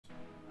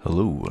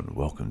Hello and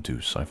welcome to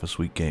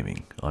CipherSuite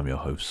Gaming. I'm your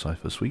host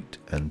CipherSuite,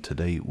 and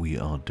today we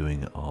are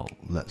doing our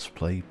Let's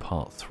Play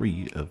Part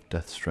 3 of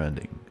Death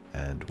Stranding,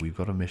 and we've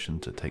got a mission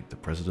to take the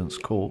President's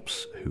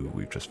corpse, who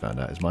we've just found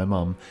out is my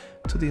mum,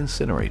 to the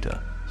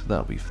Incinerator, so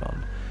that'll be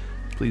fun.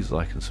 Please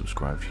like and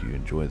subscribe if you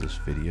enjoy this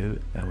video,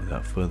 and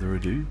without further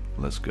ado,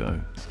 let's go.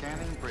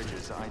 Scanning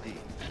Bridges ID.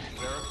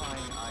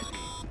 Verifying ID.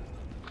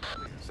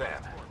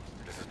 Sam,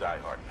 this is Die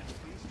Hardman.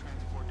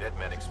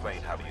 Deadman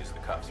explained how to use the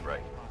cuffs,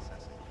 right?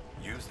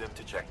 Use them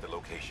to check the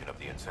location of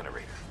the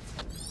incinerator.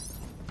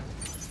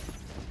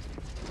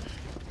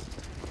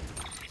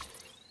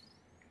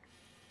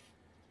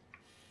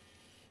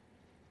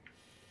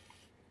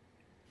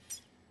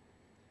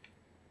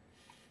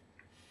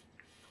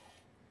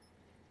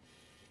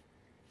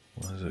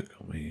 Why has it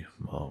got me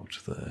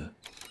marked there?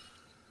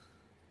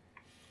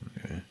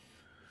 Okay.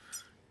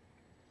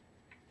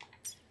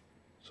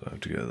 So I have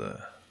to go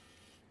there.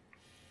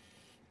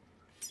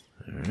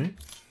 Alright.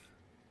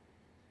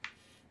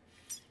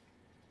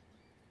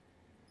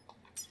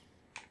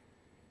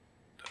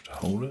 Have to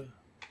hold it.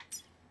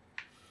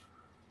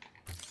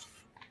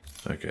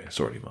 Okay, it's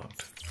already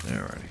marked.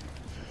 Alrighty.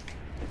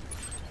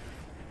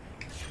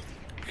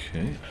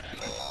 Okay.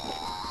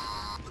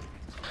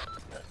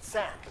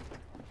 Sam,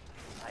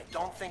 I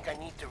don't think I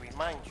need to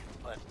remind you,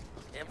 but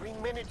every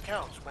minute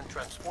counts when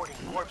transporting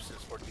corpses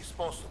for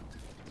disposal.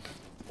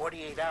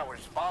 48 hours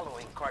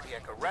following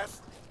cardiac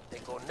arrest, they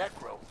go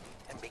necro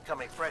and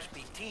become a fresh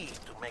BT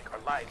to make our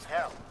lives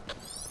hell.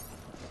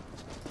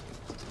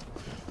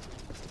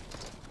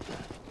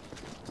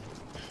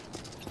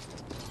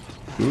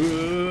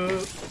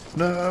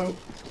 No.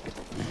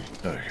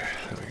 Okay,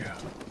 there we go.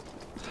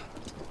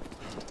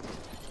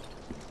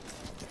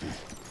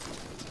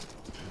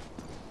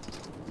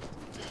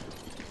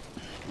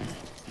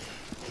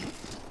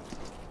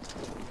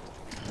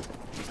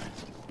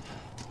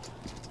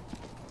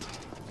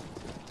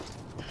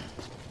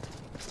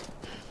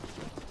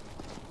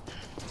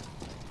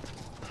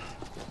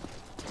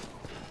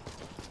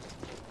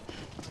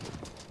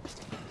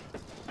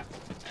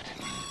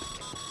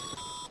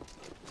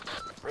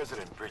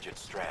 President Bridget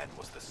Strand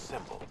was the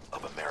symbol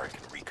of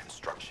American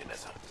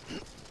Reconstructionism.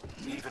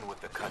 Even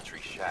with the country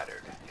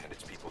shattered and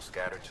its people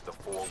scattered to the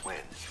four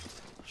winds,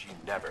 she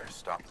never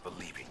stopped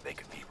believing they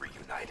could be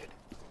reunited.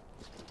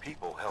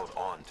 People held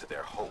on to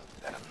their hope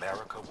that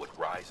America would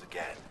rise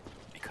again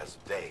because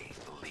they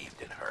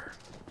believed in her.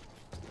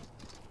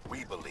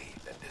 We believe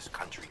that this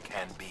country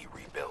can be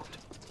rebuilt.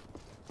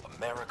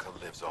 America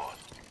lives on,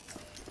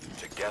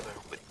 together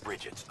with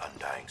Bridget's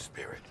undying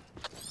spirit.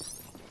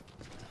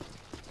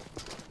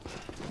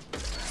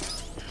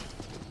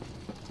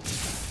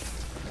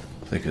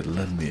 If they could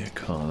lend me a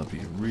car, that'd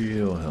be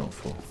real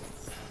helpful.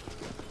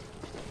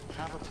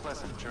 Have a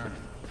pleasant journey.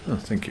 Oh,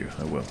 thank you,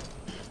 I will.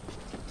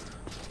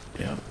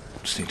 Yeah,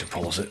 just need to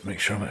pause it, make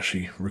sure I'm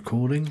actually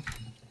recording.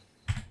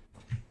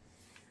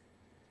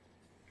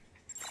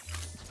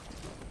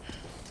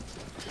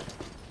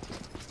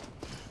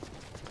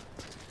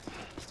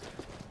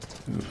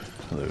 Ooh,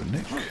 hello,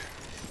 Nick.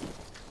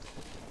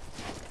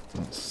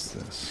 What's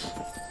this?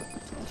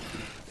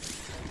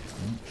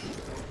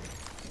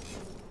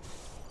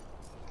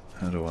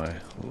 How do I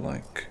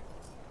like?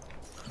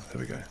 There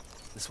we go.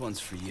 This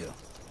one's for you.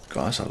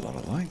 God, that's a lot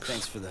of likes.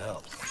 Thanks for the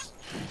help.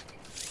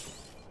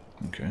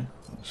 Okay,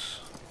 let's...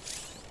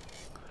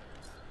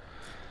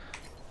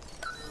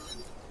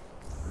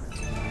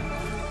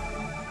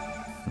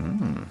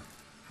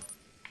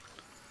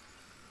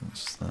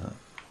 What's that?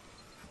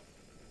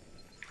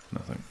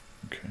 Nothing.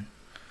 Okay.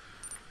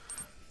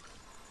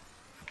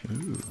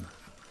 Ooh.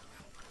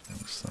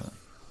 What's that?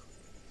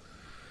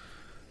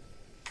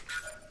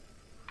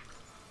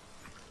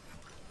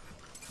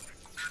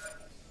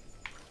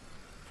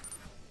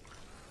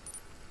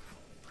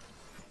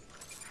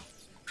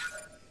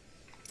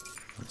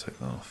 I'll take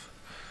that off.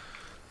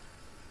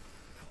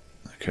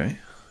 Okay,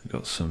 we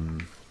got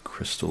some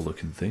crystal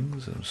looking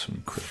things and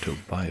some crypto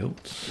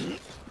biotes.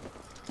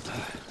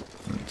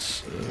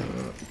 Let's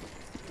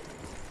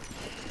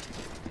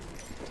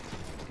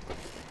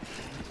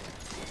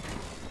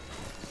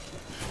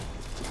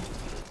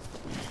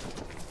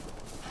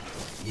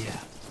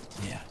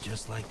Yeah,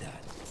 just like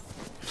that.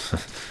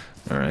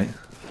 alright.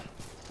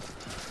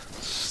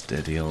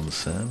 Steady on,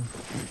 Sam.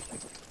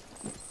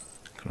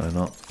 Can I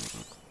not?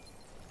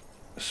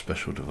 A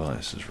special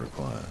device is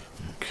required.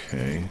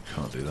 Okay,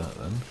 can't do that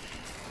then.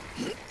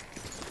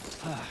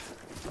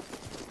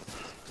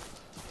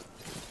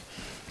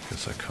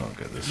 Guess I can't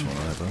get this one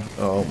either.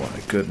 Oh my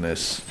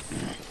goodness.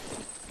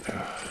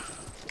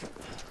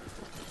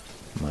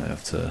 Might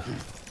have to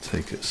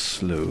take it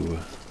slow.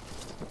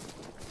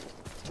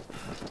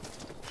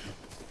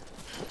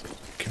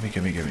 Gimme.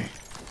 Yum, yum, yum.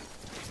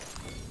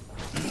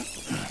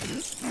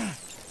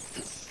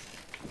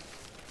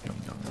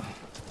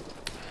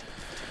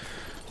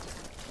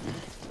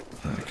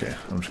 Okay,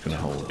 I'm just gonna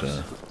hold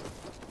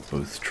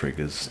both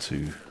triggers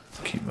to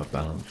keep my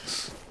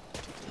balance.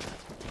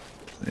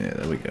 Yeah,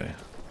 there we go.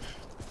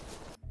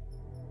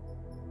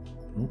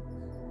 Ooh,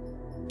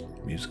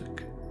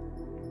 music.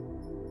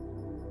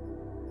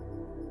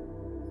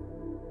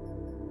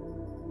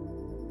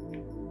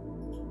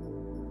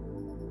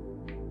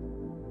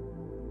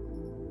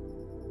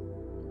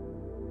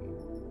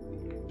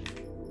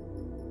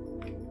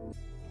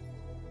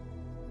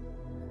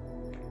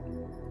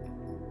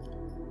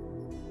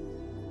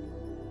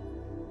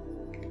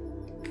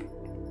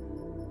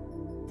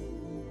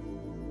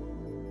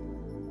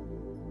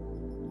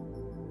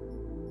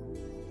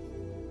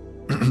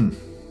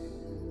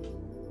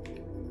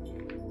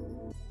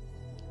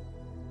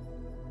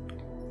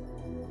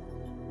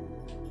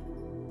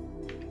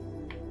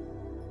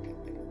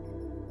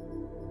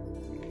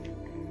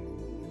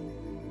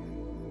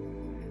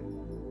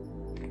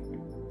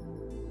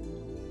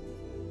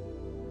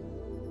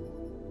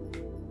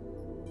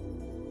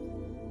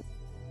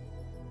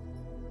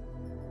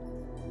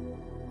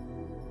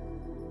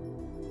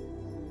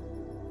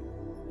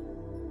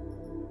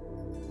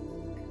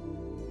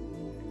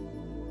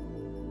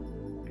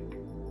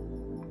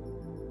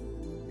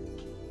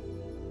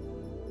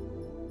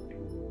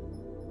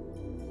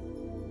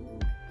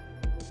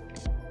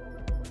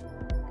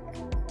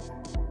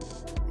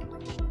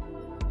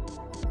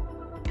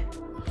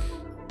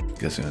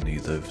 Guessing I need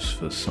those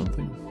for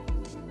something.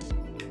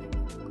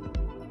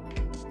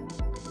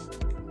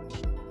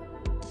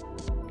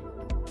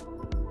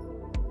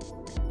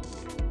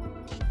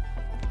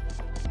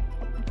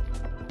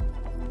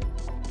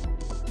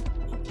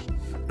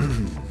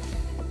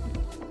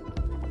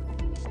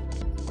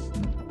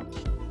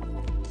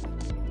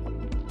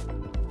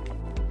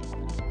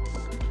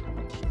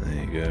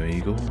 There you go,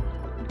 Eagle.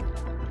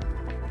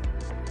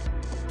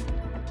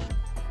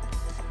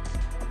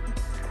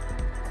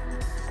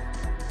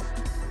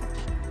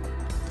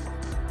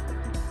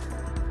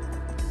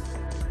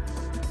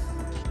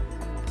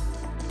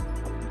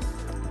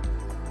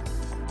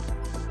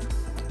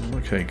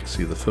 Okay, you can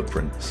see the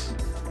footprints.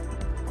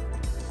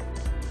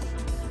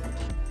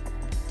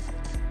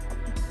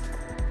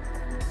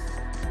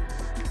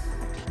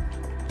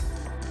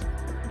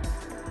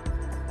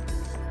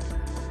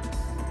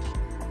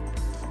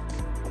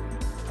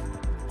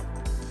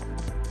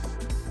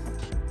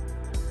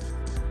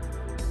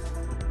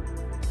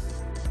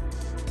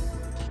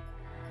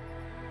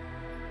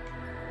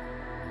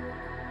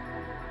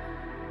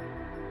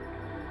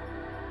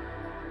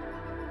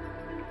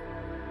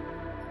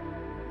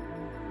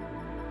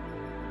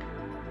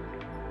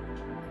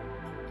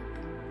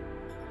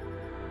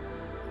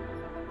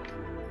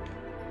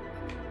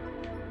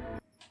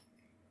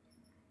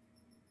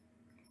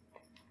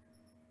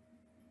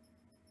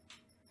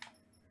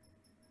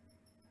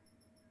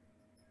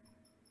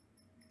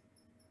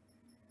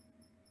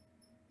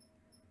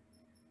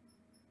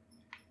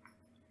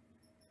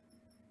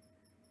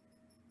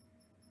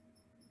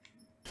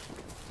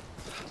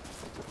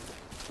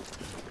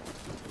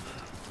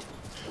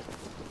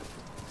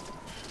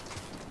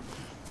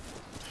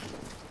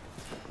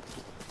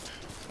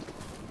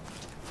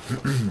 Is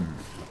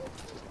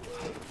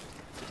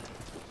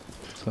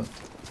that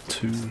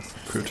two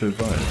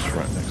cryptovirus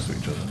right next to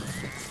each other?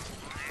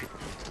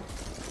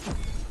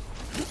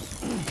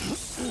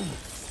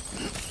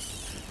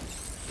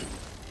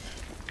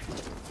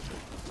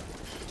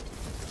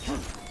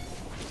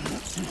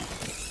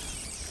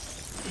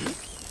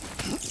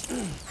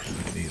 We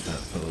need that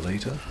for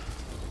later.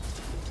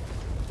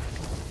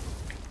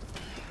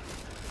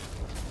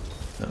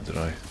 Now, did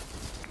I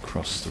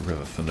cross the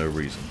river for no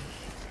reason?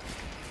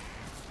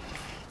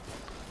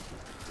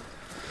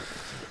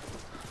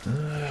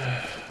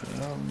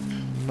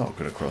 I'm not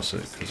going to cross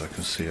it because I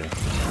can see a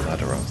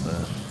ladder up there.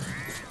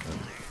 And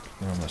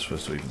where am I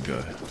supposed to even go?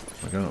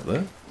 Am I going up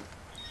there?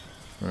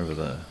 Or over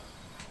there?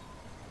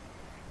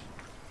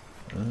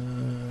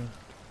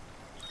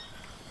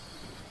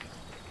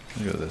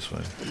 I'll go this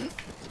way.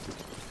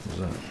 What was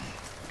that?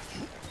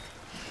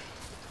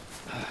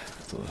 I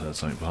thought I heard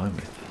something behind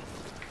me.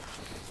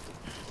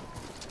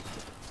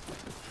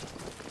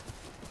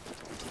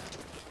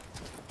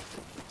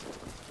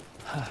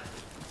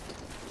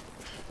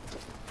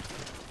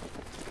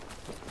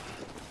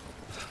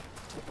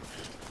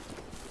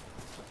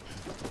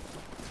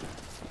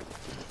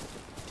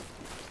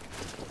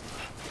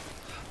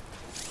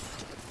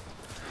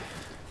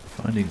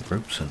 Finding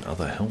ropes and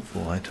other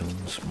helpful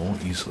items more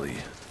easily.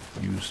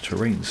 Use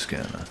terrain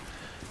scanner.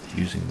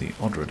 Using the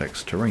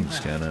Odrodex terrain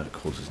scanner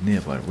causes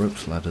nearby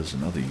ropes, ladders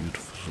and other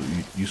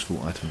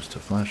useful items to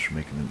flash,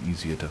 making them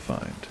easier to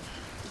find.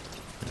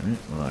 Alright,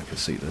 well I can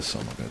see this, so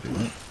I'm not going to do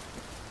that.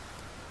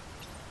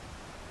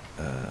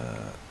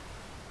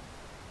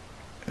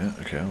 Yeah,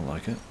 okay, I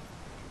like it.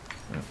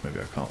 Maybe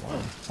I can't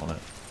land on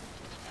it.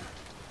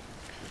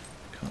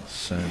 Can't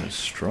sound as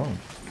strong.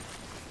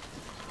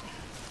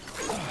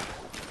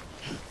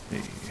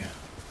 Hey.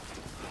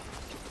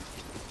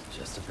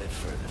 Just a bit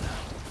further now.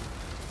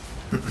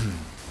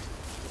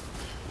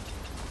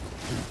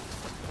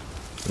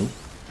 Oh.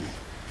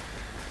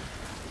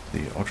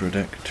 The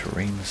Odrodex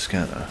terrain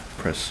scanner.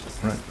 Press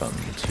right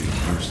button to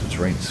use the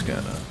terrain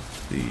scanner.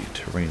 The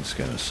terrain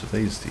scanner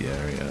surveys the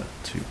area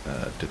to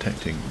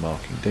detecting,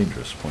 marking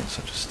dangerous points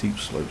such as steep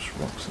slopes,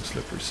 rocks and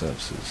slippery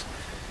surfaces.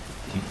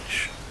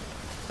 Each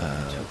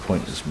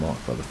point is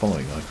marked by the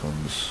following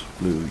icons: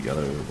 blue,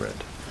 yellow,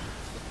 red,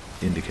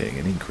 indicating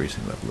an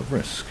increasing level of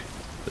risk.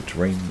 The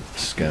terrain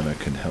scanner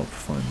can help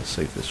find the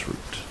safest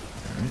route.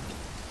 Alright.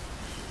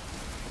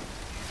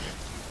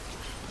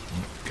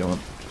 Come on.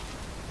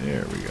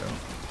 There we go.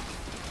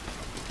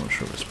 Not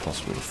sure if it's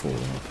possible to fall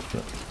off,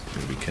 but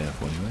we'll be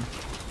careful anyway.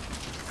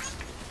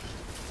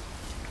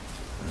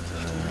 There's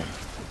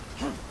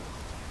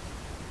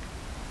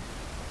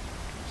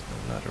no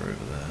ladder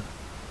over there.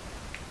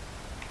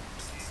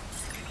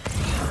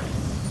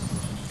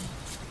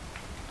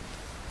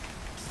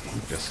 I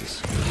guess this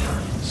is a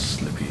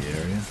slippy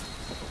area.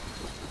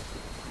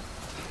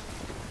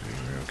 Be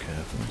real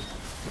careful.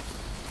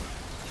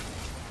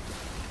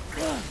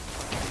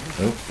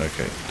 Oh,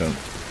 okay, don't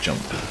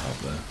jump up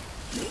there.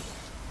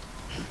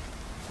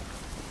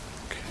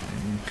 Okay,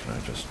 can I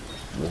just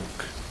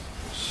walk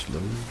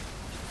slowly?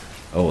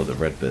 Oh, the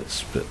red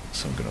bits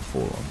I'm gonna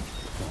fall on.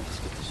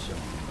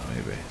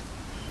 Maybe.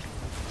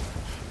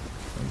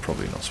 I'm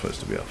probably not supposed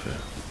to be up here.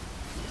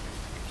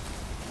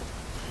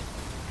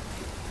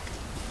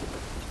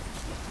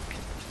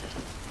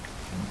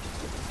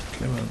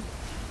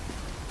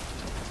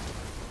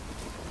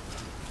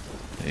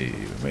 Hey,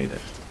 we made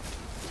it.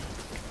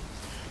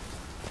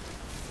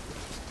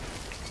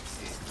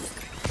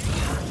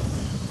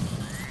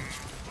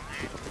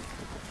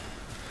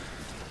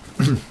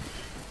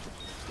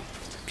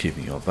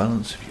 Keeping your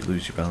balance. If you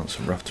lose your balance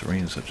in rough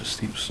terrain such as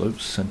steep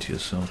slopes, center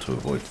yourself to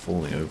avoid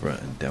falling over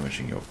and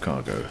damaging your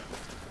cargo.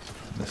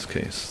 In this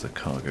case, the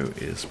cargo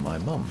is my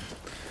mum.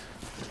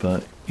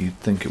 But you'd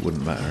think it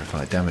wouldn't matter if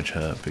I damage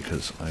her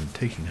because I'm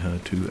taking her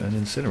to an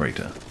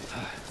incinerator.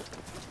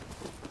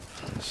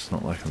 It's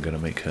not like I'm going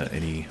to make her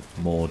any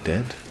more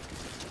dead.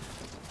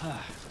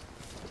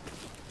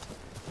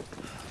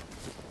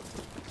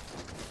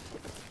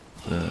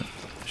 But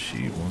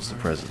she was the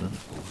president,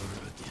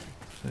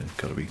 so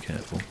gotta be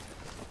careful.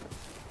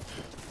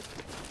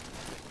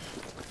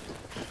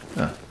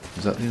 Ah,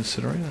 is that the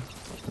incinerator?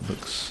 It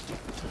looks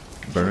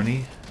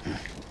burny.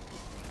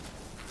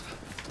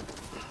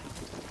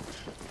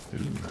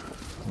 Ooh,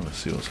 I want to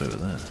see what's over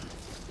there.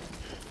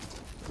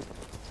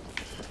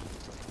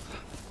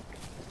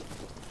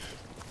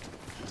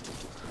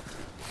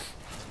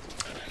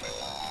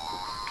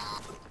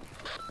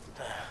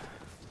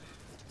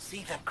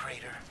 See that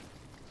crater?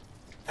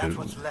 That's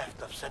what's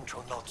left of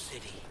Central Note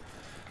City.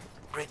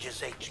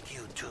 Bridges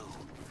HQ too.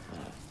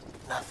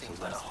 Nothing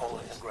but a hole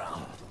in the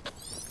ground.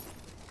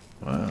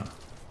 Wow.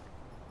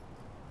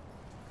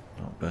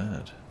 Not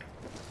bad.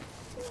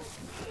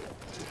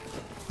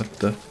 What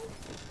the?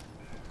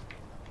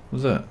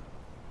 What's that?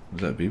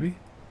 Was that BB?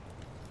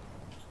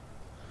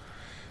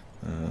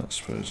 I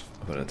suppose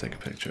I better take a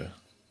picture.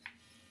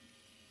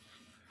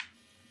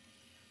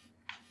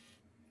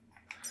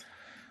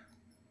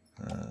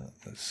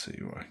 Let's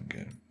see what I can get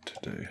him to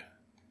do.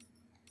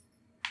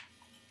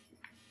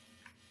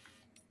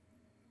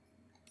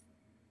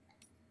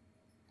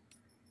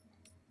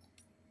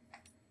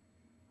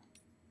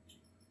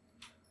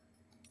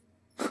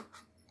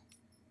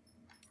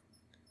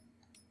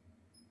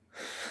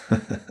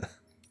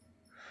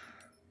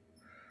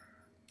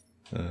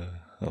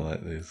 I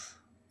like these.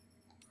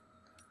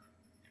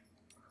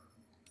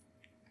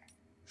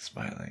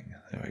 Smiling.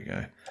 There we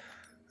go.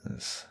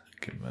 Let's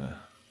give him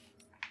a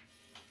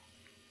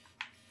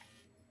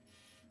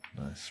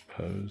nice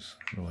pose.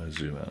 How do I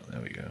zoom out?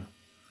 There we go.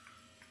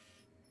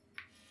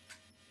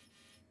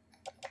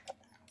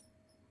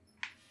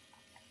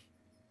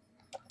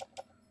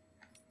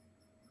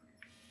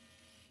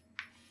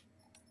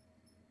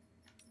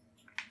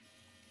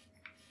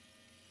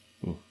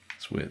 Ooh,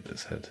 it's weird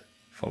this head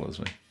follows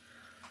me.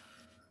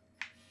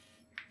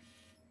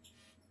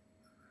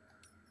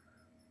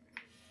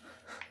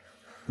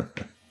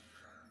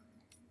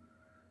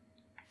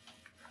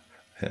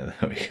 Yeah,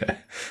 there we go.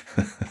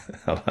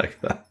 I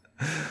like that.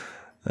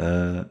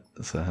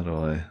 So how do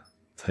I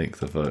take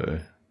the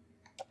photo?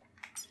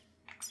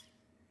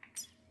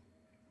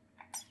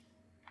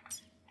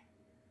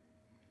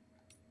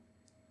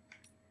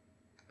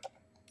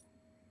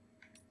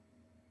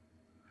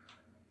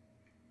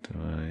 Do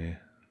I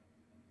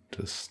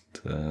just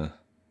do that?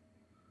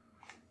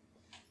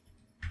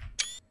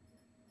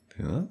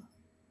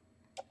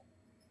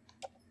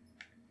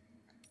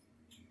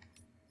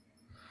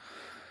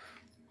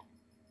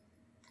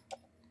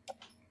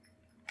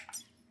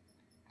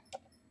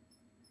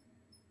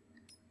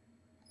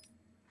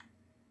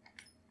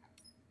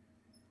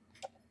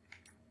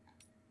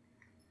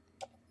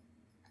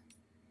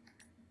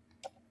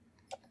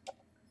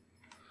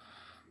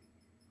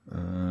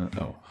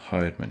 Oh,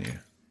 hide menu.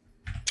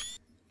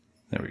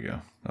 There we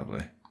go.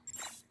 Lovely.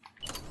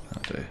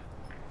 That'll do.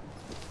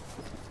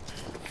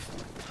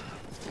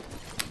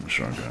 I'm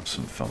sure I'm going to have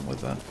some fun with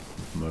that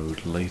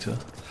mode later.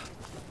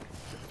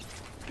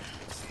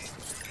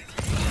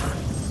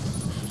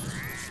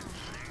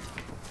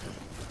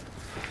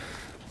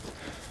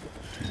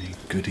 Any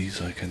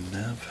goodies I can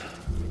nab?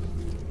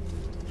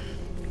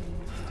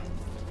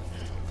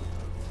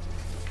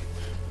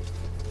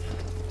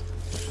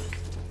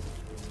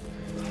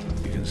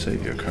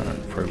 Save your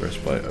current progress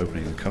by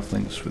opening the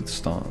cufflinks with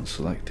start and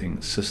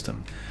selecting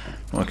system.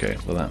 Okay,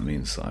 well that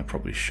means that I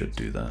probably should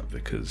do that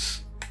because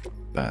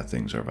bad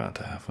things are about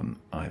to happen,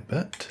 I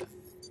bet.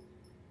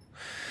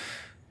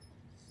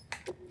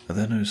 Are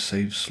there no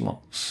save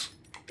slots?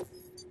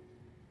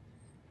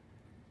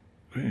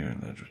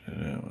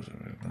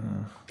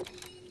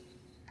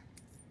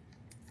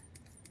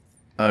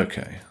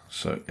 Okay,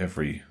 so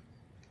every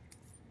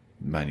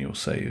manual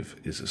save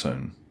is its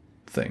own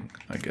thing,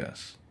 I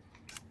guess.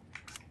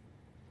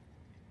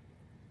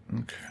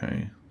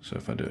 Okay, so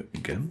if I do it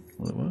again,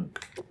 will it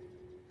work?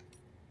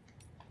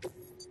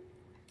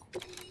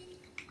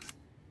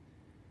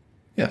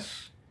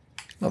 Yes.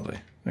 Lovely.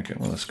 Okay,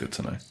 well that's good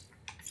to know.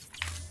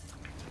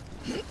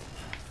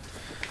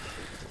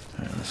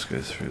 Alright, let's go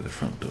through the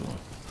front door.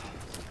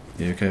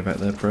 You okay back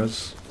there,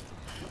 Prez?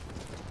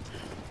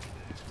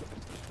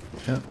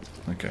 Yeah?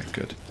 Okay,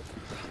 good.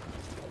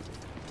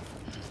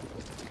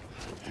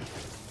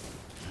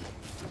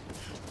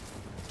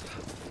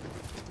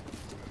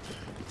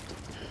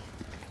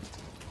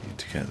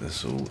 Get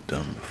this all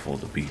done before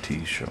the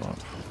BTs show up.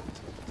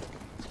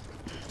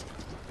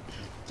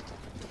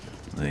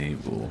 The They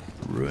will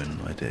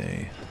ruin my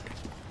day.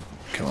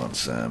 Come on,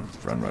 Sam.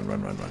 Run, run,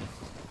 run, run, run.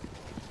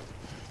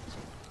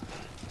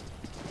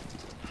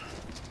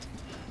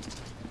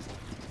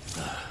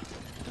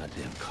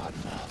 Goddamn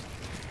cottonmouth.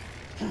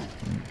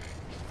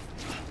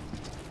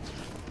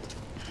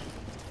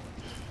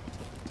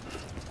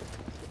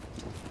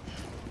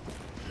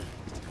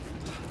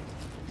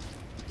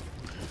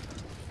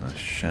 Nice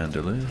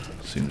chandelier.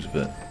 Seems a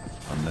bit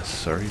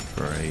unnecessary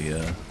for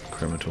a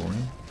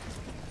crematorium.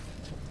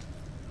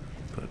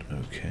 But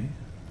okay.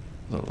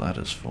 What are the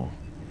ladders for?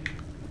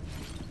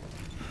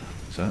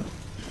 Is that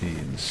the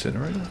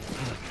incinerator?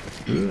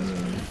 Can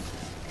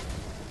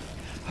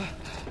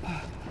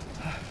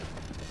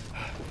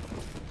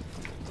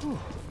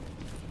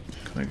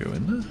I go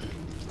in there?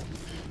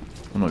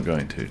 I'm not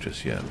going to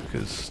just yet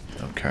because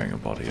I'm carrying a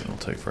body and it'll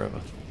take forever.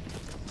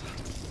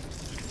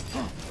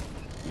 Oh,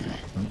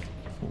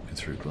 walking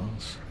through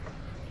glass.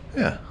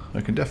 Yeah,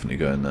 I can definitely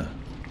go in there.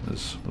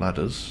 There's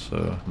ladders,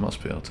 so I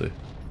must be able to.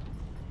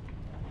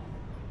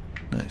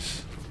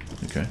 Nice.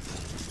 Okay.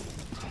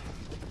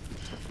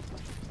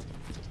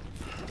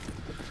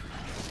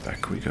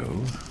 Back we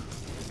go.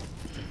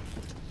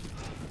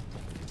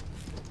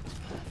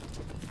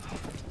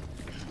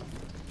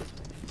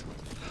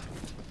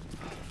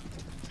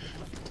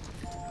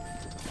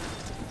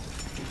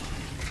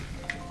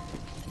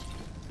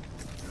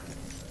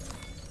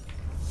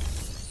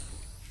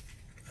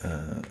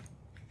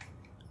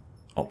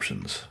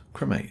 Options.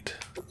 Cremate.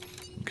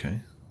 Okay.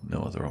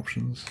 No other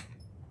options.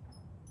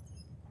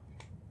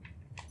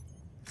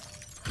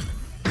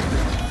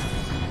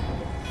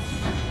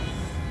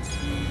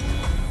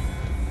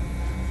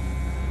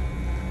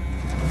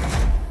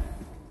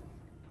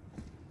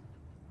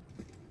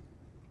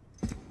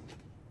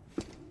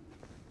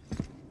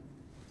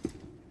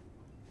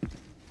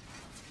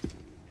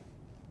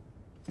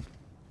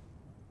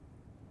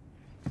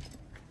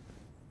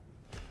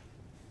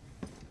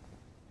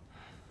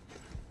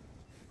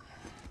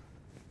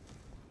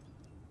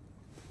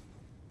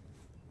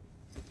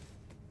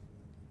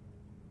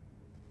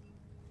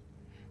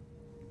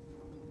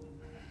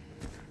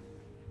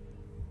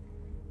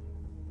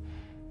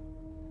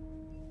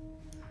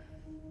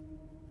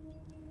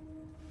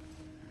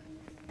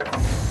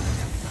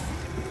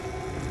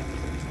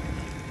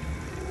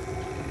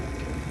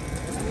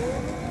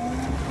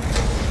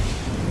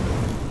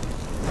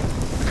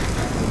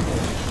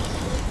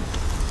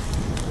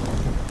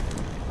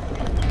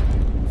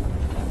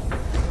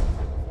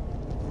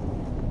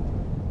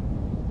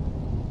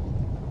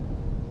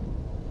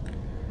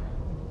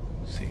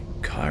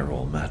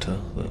 Matter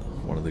that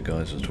one of the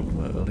guys was talking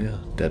about earlier,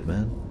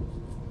 Deadman.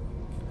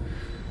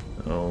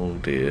 Oh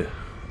dear,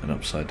 an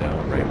upside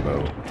down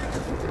rainbow.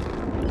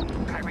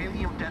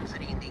 Chiralium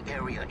density in the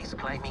area is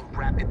climbing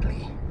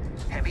rapidly.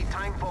 Heavy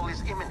timefall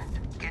is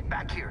imminent. Get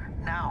back here,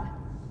 now.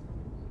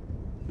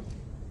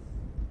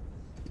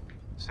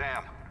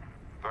 Sam,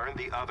 burn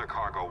the other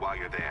cargo while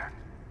you're there.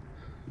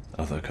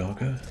 Other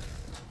cargo?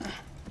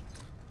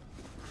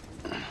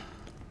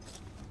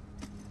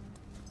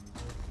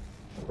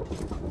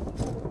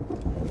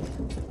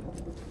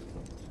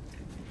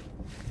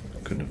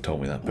 Couldn't have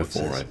told me that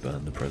before I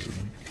burned the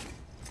president.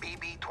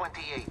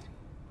 BB-28.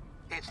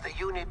 It's the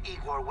unit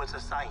Igor was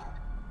assigned.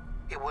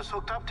 It was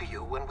hooked up to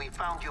you when we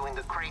found you in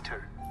the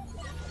crater.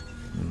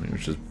 It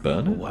was just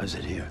burn it? Why is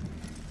it here?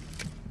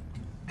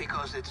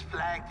 Because it's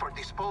flagged for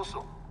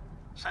disposal.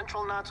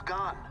 Central Knot's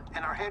gone,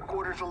 and our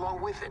headquarters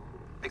along with it.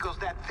 Because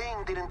that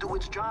thing didn't do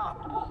its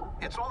job.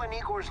 It's all in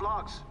Igor's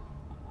logs.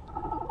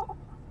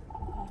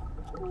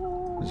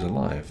 It's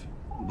alive.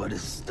 But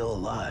it's still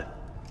alive.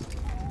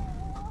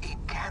 It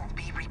can't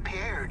be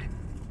repaired,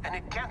 and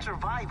it can't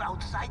survive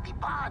outside the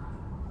pod.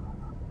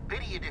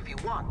 Pity it if you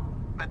want,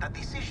 but the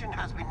decision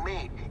has been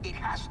made. It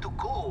has to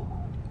go.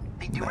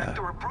 The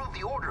director approved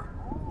the order.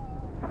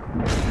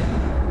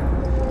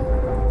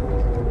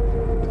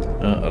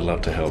 I'd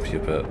love to help you,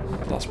 but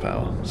lost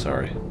power.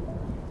 Sorry.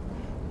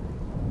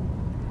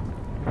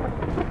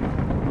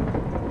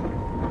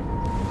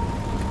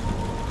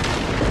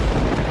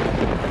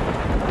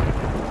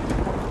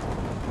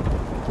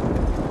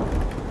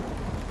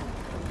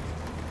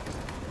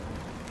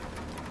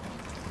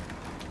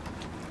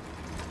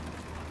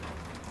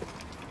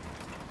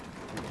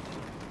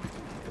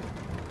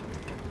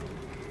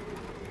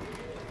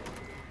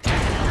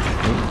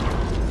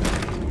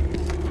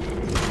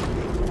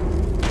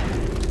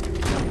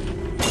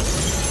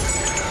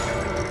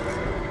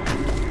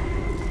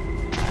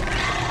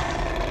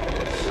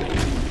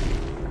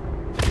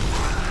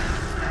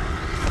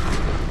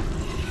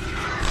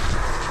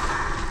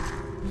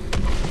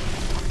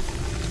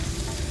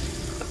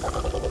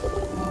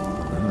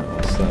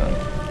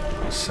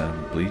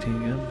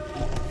 Bleeding again?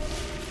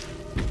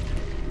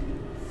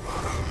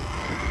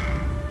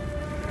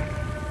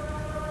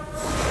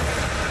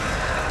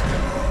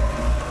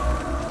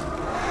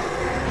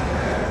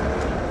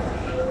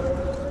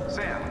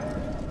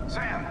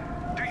 Sam,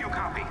 do you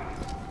copy?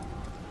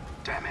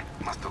 Damn it,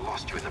 must have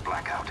lost you in the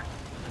blackout.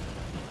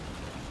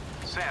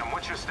 Sam,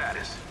 what's your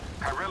status?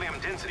 Chiralium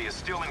density is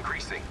still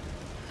increasing.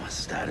 My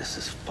status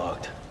is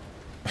fucked.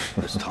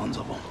 There's tons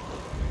of them.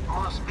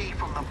 Must be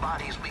from the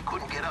bodies we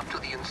couldn't get up to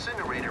the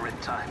incinerator in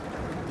time.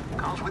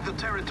 Comes with the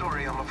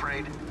territory, I'm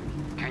afraid.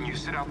 Can you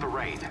sit out the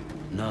rain?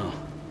 No.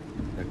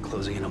 They're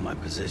closing in on my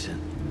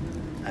position.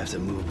 I have to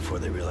move before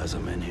they realize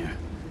I'm in here.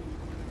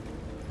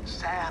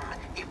 Sam,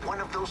 if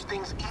one of those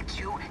things eats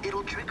you,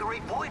 it'll trigger a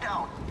void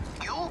out.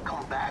 You'll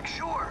come back,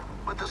 sure,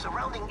 but the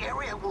surrounding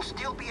area will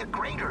still be a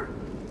crater.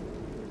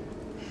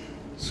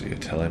 So you're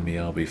telling me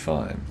I'll be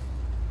fine?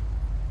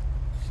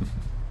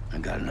 I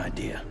got an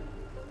idea.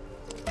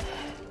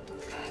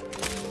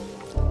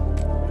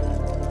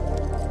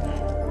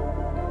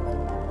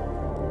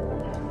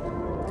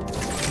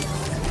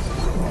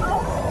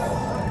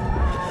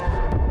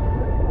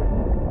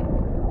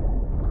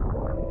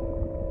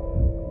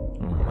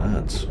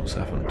 What's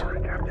happened?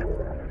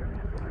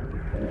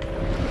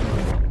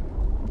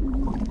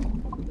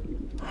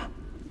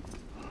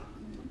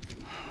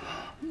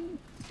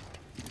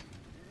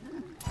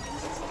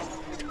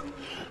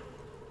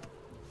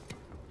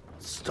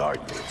 Start,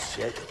 you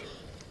shit.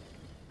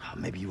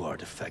 Maybe you are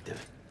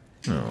defective.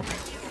 No.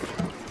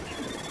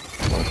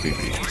 What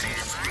BTs?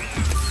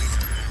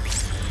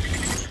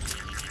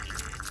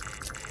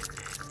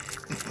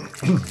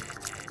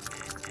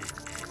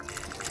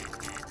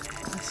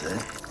 That's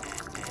it.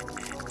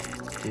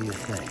 Do your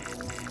thing.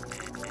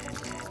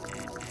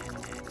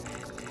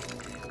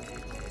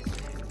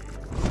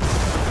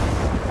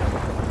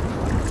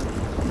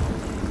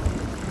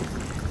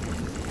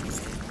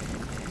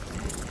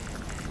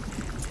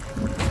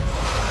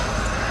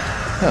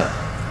 Huh.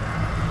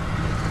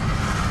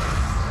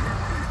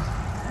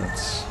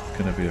 That's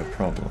gonna be a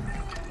problem.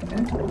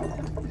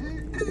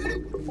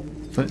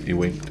 But you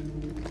winked.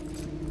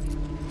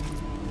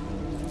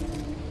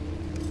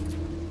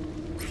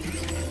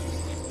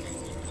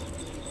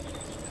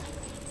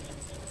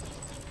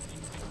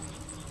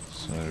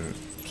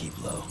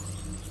 Keep low.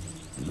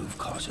 Move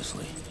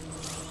cautiously.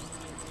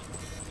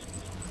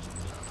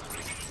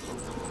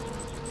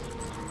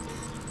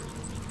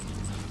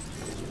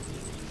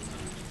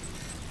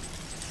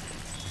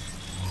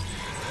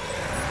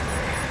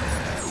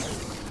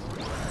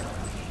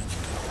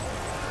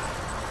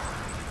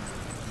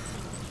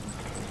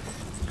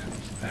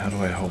 How do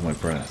I hold my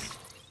breath?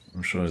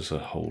 I'm sure there's a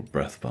hold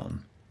breath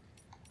button.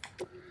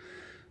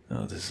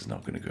 Oh, this is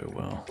not going to go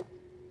well.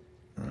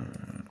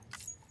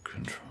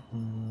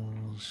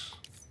 Controls.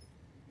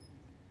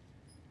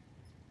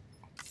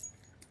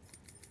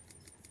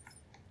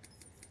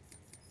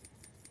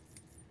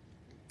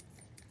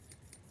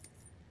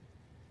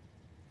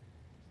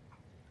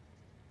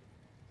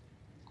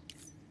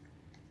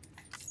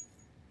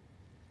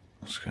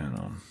 What's going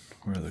on?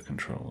 Where are the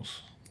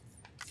controls?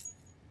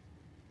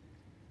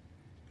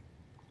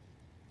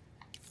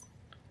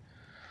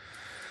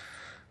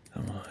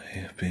 Am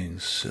I being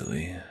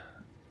silly?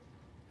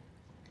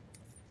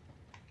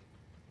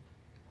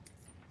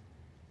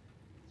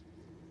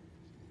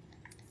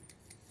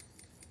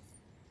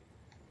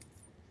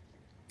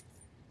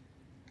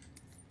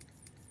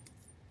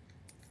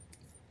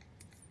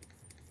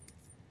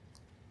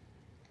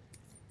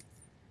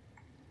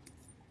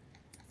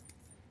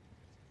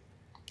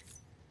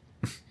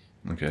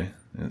 Okay,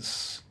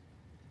 it's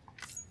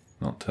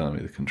not telling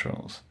me the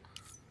controls.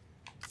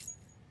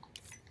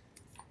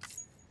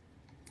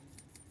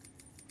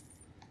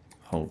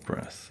 Hold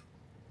breath.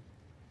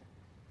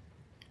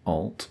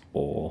 Alt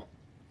or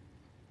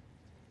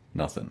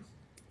nothing.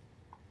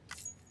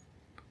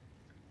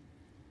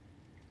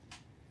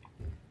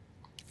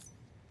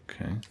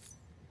 Okay,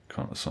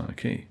 can't assign a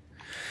key.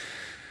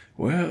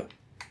 Well,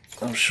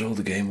 I'm sure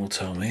the game will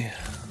tell me.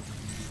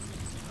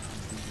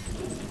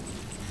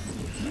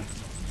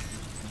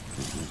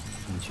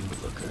 Would you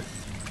look her?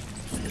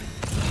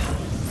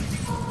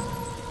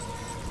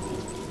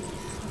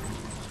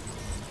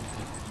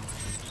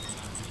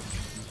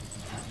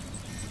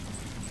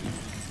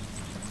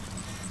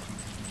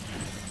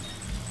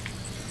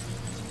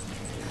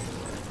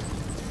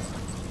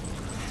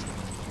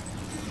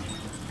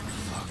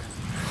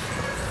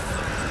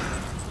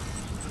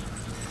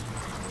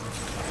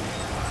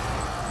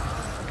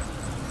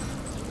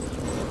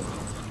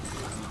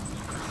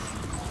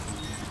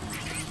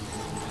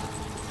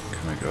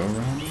 Can I go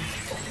around?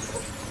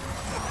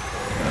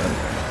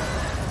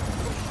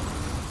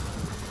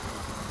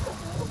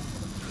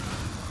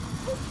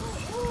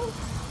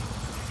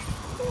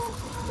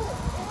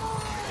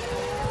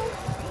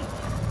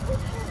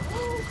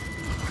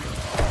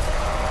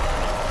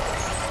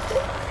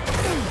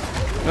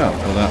 Oh,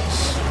 well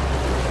that's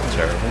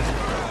terrible.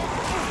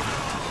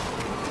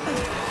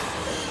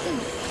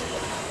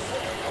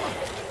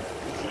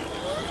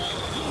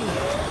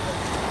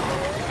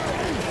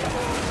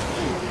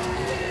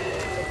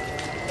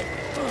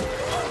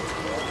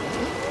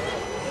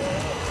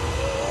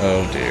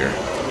 Oh dear.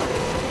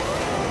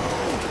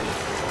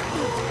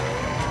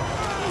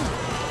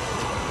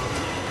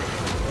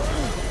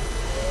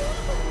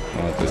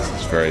 Oh, this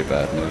is very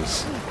bad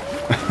news.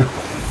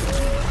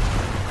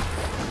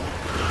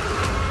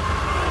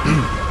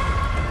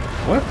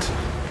 What?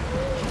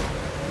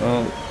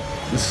 Well,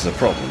 This is a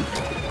problem.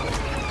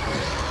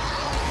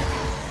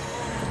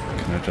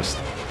 Can I just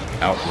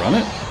outrun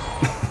it?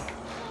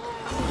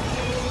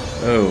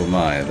 Oh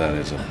my, that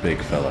is a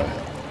big fellow.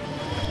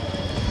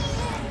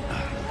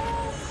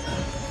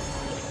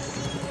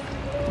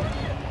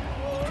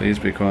 Please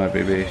be quiet,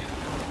 baby.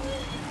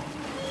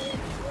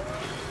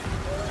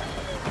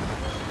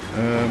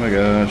 Oh my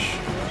gosh.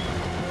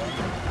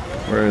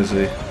 Where is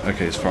he?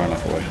 Okay, he's far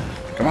enough away.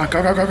 Come on,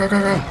 go, go, go, go, go,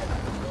 go!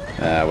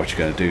 Ah, what you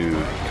gonna do?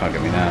 You can't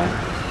get me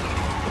now.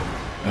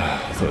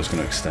 I thought it was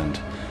gonna extend.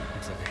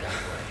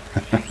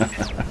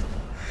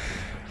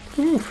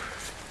 Whew.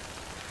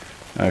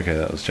 Okay,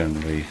 that was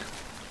generally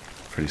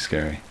pretty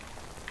scary.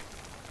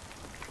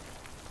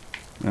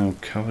 Now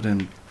covered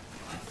in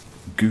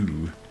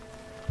goo.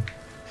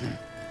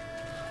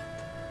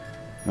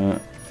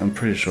 I'm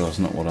pretty sure that's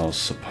not what I was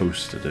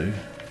supposed to do,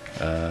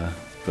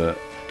 but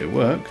it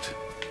worked.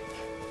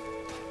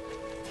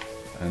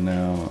 And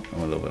now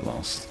I'm a little bit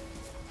lost.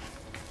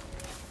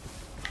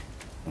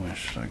 Where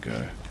should I go?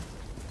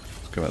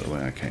 Let's go out the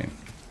way I came.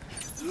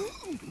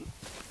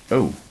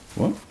 Oh,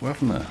 what? What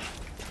happened there?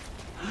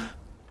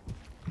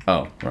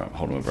 Oh, right, I'm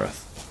holding my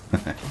breath.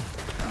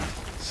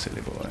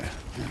 Silly boy.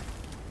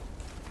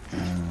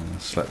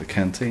 Select the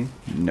canteen?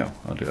 No,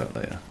 I'll do that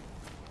later.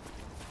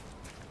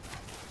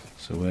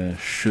 So where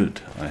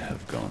should I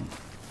have gone?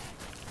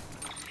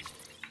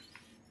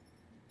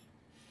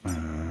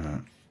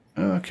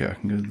 Oh, okay, I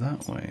can go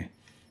that way.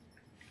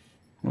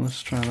 Well,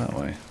 let's try that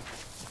way.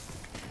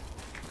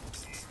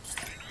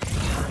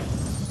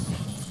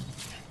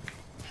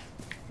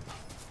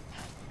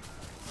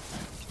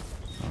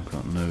 I've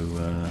got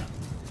no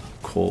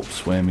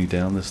corpse wear me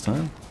down this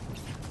time.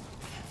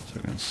 So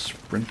I can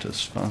sprint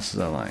as fast as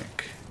I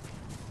like.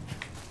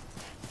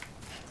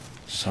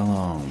 So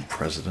long,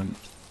 President.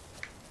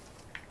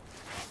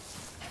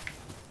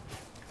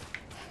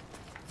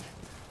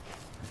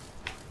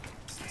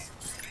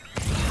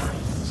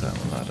 Is that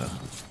a ladder?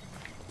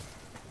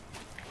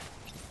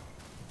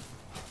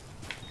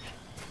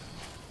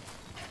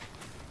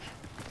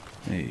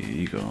 Hey,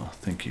 Eagle,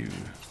 thank you.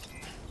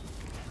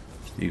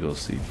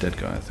 Eagle's the dead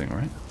guy, I think,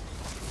 right?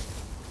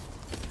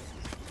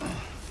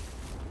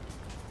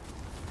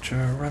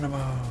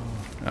 Geronimo!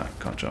 Ah,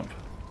 can't jump.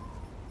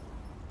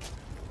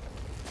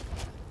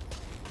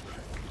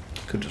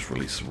 Could just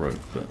release the rope,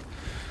 but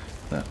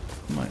that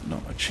might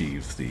not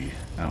achieve the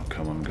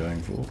outcome I'm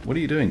going for. What are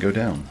you doing? Go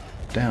down.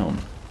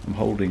 Down. I'm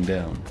holding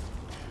down.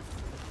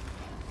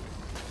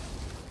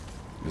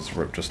 Is the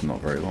rope just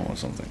not very long or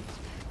something?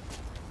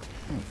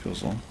 Oh, it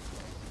feels long.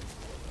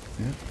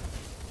 Yeah.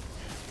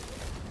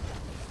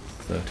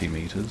 30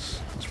 meters.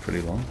 That's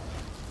pretty long.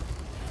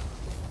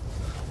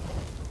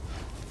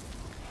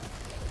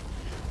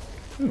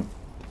 Ooh.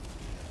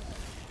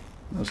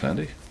 That was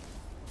handy.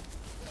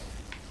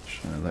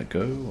 Should I let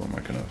go, or am I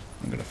gonna?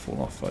 I'm gonna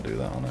fall off if I do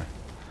that, aren't I?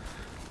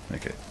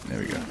 Okay, there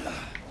we go.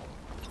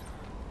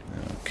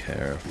 Now,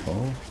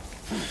 careful,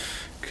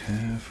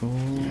 careful.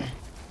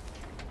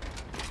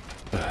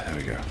 There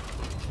we go.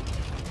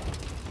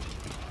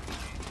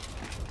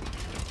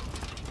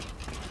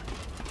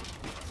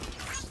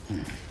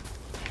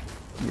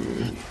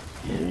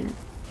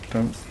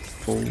 Don't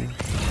fall.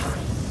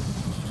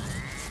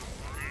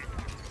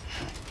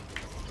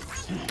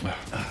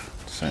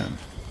 Sam,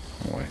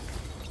 away.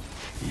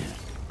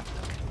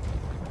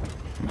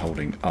 I'm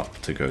holding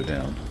up to go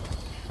down.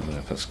 I don't know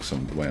if that's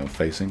some way I'm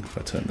facing. If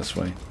I turn this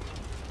way,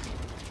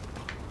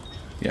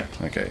 yeah,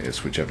 okay.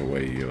 It's whichever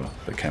way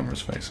the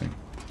camera's facing,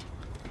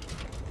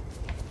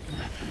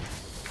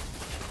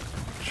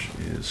 which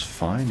is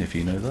fine if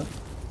you know that.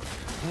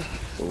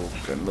 Oh,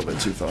 going a little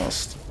bit too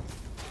fast.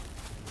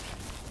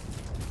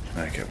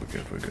 Okay, we're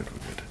good. We're good.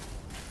 We're good.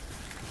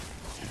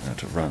 Now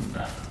to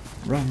run.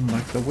 Run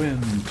like the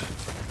wind.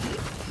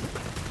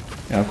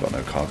 Yeah, I've got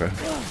no cargo.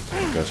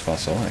 It goes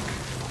fast I like.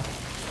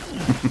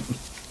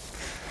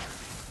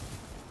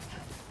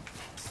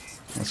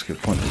 That's a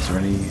good point. Is there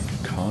any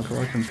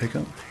cargo I can pick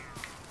up?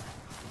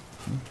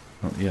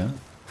 Not yet.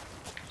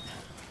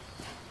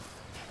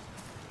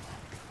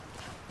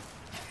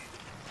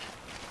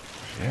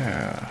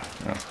 Yeah.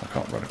 Oh, I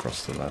can't run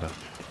across the ladder.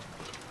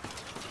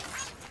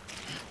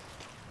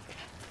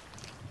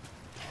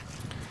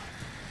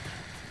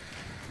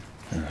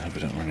 I hope I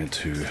don't run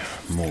into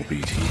more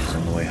BTs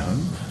on the way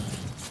home.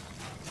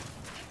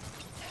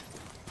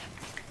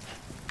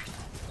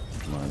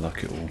 My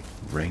luck, it will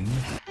rain.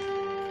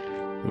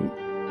 Ooh.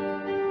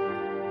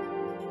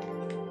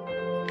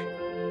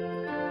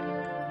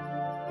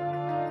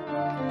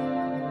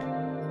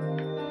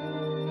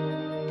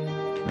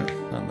 No,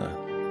 none there.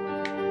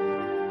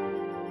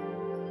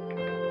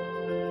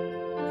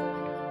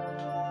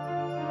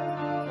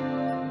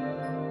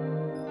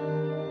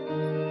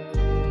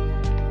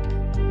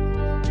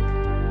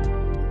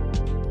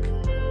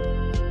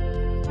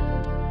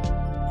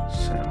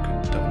 Sam can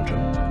double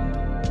jump.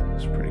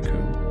 It's pretty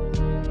cool.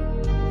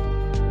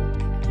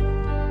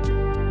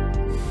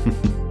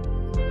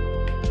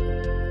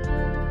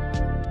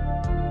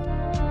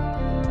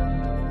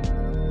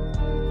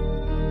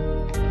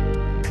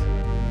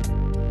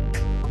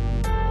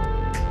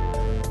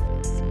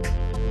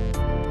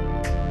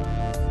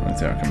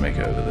 think I can make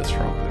it over this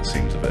rock. It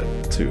seems a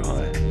bit too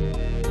high.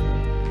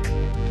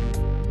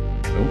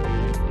 Oh.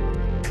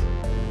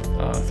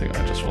 I think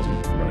I just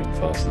wasn't running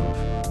fast enough.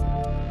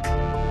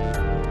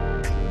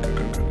 Go,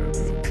 go, go, go,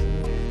 go.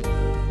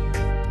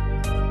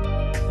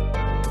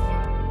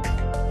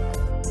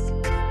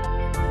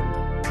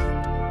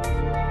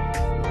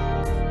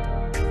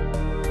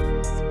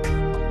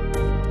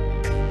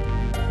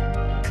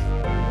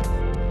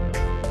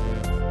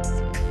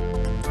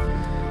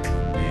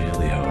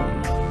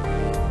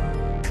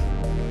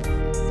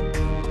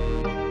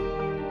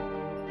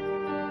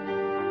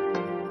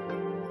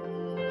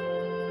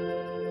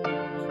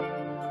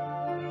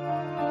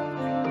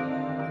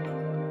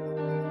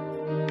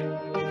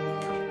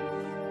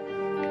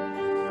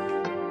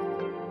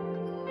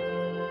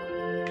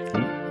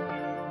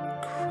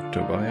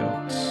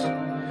 Cryptobiotes.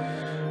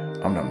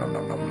 Nom nom nom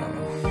nom nom nom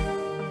nom.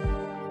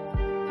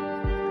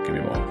 Give me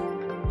more.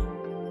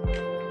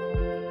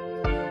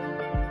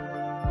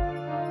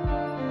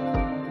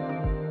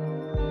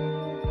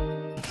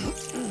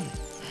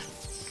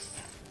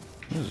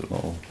 There's a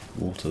lot of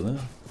water there.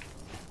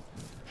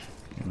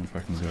 I wonder if I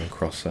can go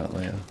across that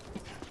later.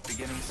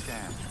 Beginning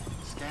scan.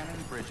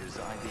 Scanning bridges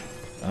ID.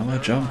 I'm a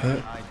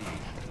jumper. ID.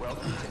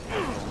 Welcome to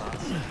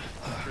Amelie.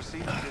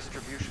 Proceed to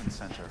distribution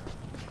center.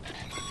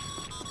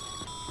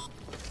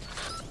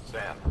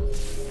 Sam,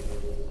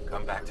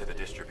 come back to the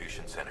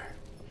distribution center.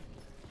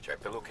 Check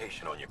the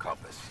location on your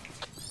compass.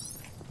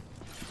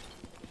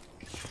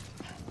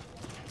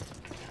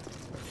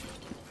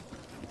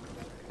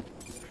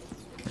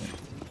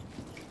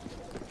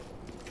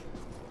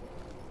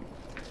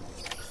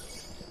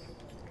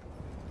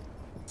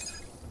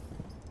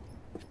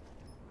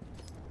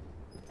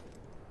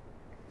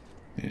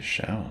 Need a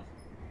shower.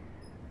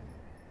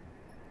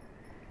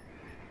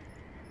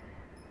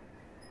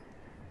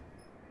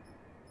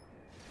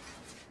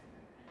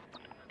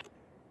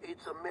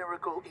 It's a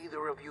miracle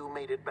either of you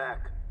made it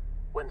back.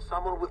 When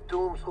someone with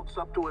dooms hooks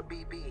up to a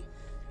BB,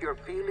 your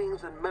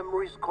feelings and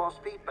memories cause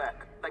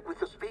feedback, like with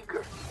the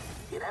speaker.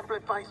 It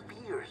amplifies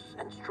fears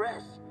and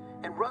stress,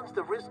 and runs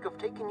the risk of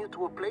taking you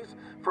to a place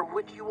from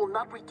which you will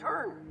not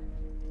return.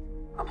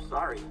 I'm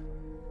sorry,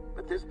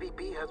 but this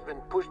BB has been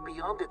pushed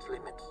beyond its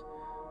limits.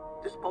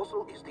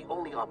 Disposal is the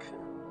only option.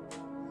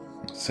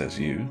 Says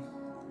you.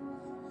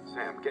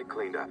 Sam, get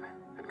cleaned up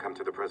and come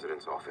to the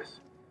president's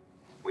office.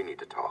 We need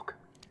to talk.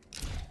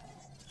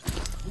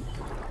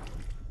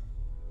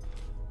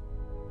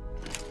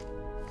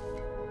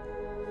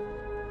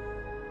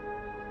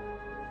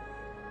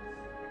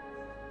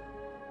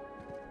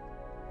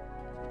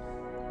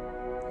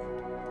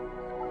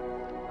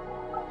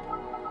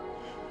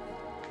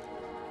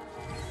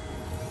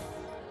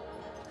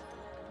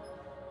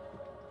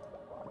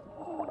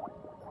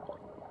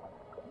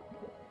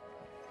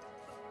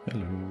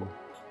 Hello.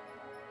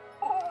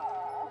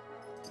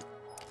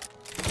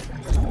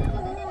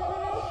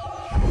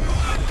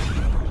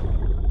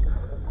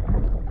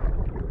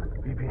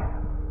 BB,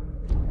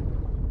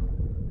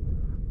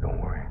 don't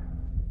worry.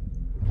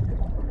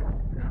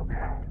 It's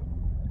okay.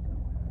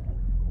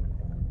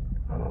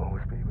 I'll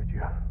always be with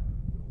you.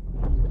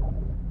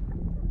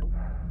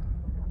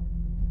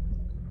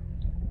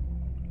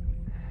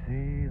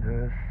 See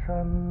the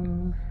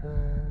sunset.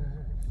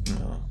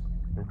 No.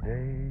 The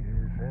day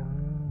is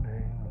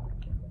ending.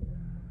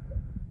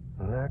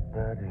 Let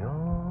that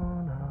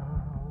yawn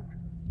out.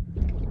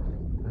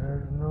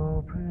 There's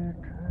no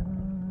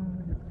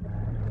pretending.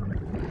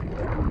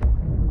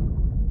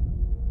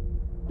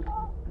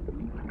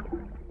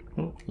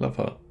 Oh, love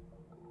her.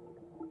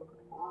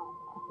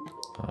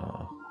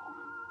 Ah.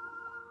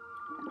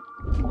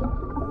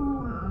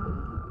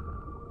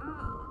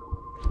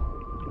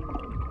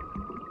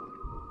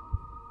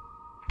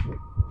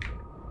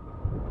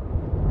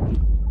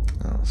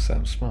 Oh,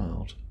 Sam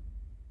smiled.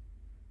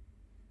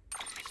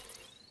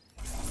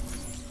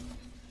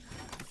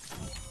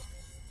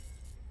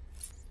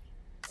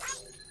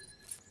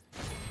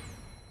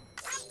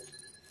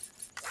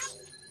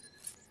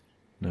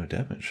 No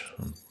damage.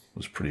 I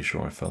was pretty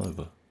sure I fell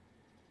over.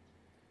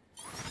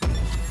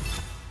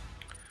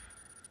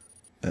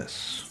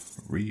 S.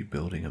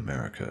 Rebuilding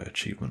America.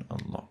 Achievement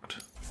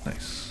unlocked.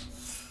 Nice.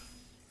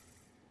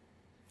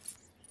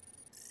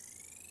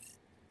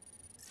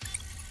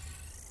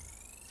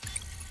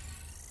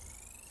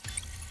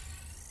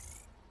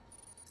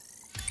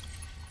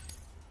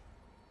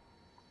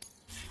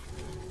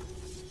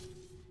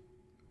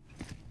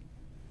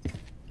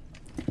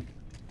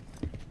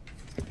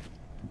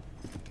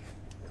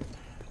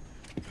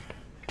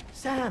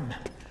 Sam,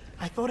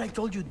 I thought I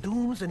told you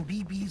dooms and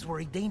BBs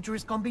were a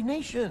dangerous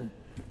combination.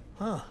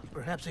 Huh,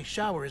 perhaps a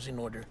shower is in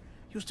order.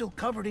 You're still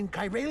covered in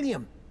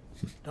chiralium.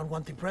 Don't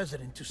want the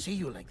president to see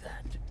you like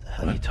that. The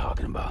hell are you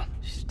talking about?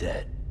 She's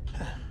dead.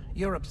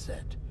 You're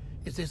upset.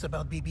 Is this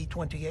about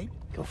BB-28?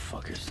 Go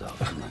fuck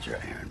yourself. I'm not your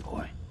errand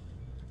boy.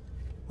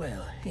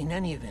 Well, in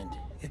any event,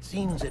 it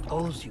seems it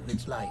owes you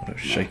its life. No,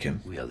 shake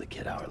him. We owe the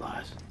kid our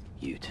lives.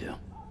 You too.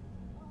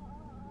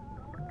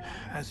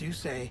 As you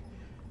say,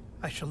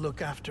 I shall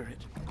look after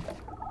it.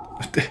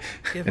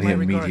 Give And he my regards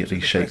to immediately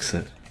the shakes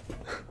it.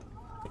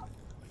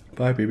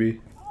 Bye,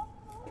 baby.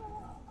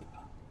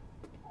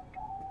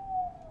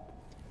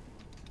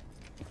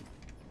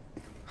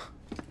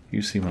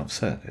 You seem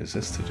upset. Is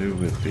this to do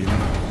with being...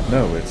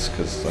 No, it's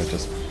because I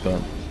just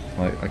burnt...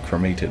 I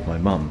cremated my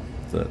mum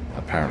that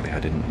apparently I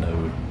didn't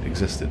know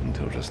existed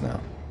until just now.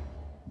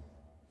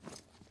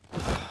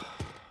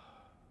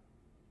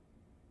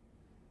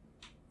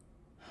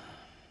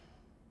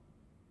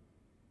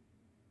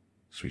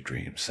 Sweet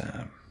dreams,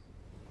 Sam.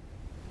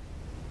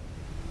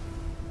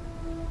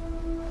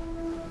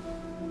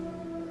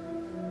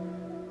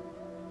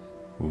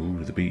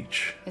 Ooh, the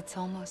beach. It's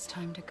almost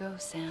time to go,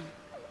 Sam.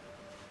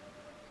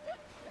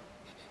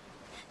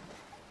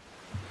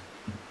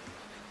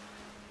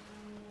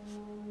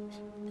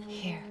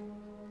 Here.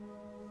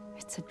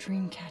 It's a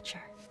dream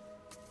catcher.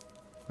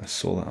 I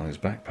saw that on his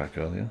backpack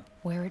earlier.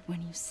 Wear it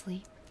when you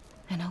sleep,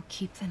 and I'll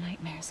keep the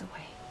nightmares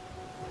away.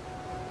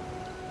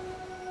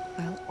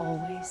 I'll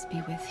always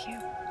be with you.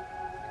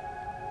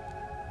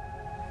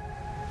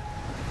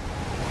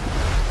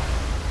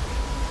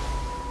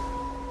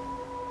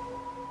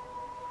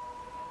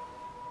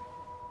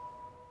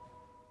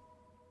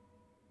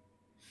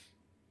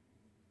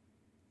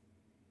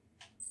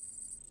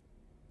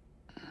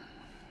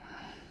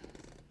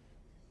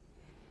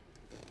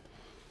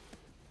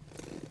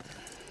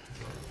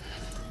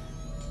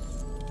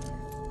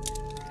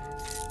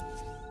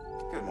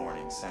 Good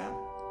morning, Sam.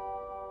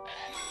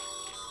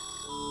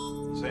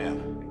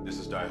 Sam, this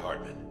is Di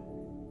Hartman.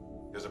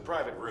 There's a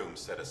private room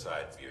set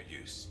aside for your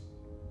use.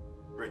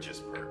 Bridges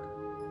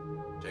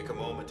perk. Take a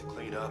moment to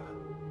clean up,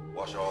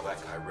 wash all that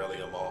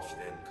chiralium off,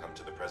 then come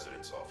to the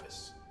president's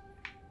office.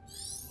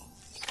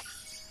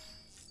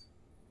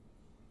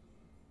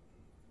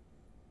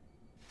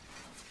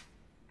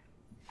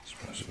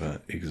 Suppose we'll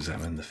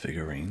examine the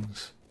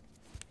figurines.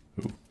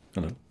 Ooh,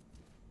 hello.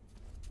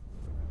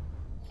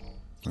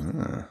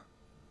 Ah.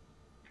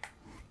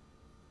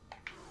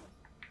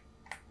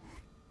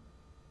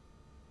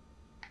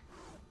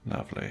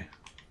 Lovely.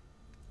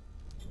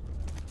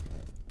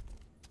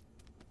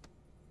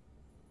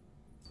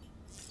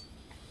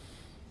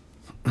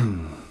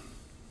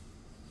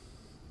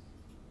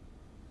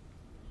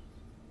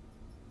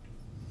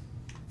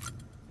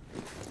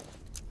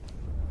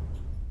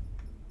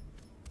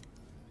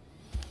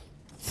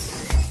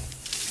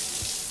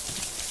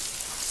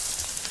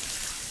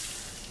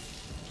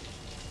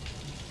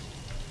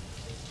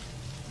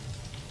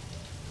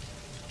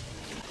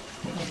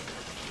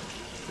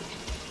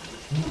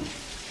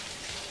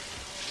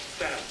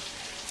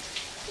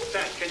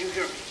 Sam, can you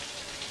hear me?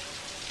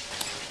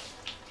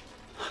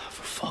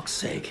 For fuck's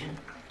sake.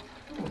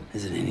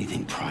 Isn't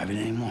anything private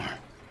anymore?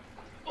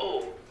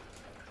 Oh,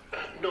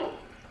 no.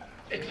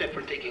 Except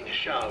for taking a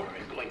shower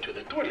and going to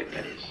the toilet,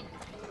 that is.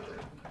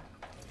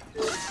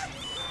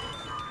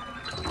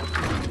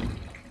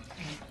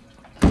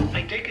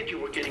 I take it you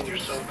were getting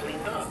yourself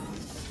cleaned up.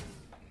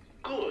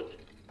 Good.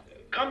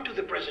 Come to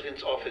the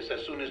president's office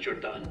as soon as you're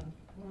done.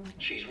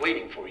 She's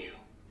waiting for you.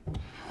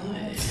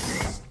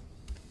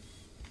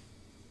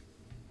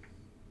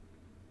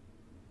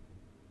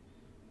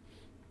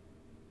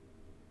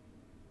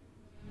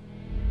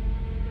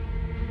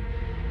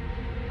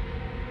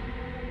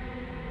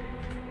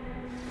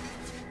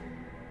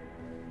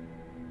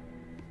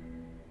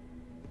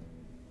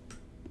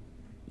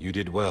 You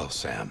did well,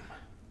 Sam.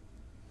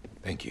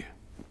 Thank you.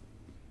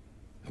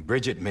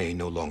 Bridget may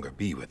no longer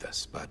be with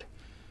us, but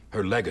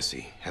her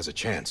legacy has a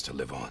chance to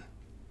live on.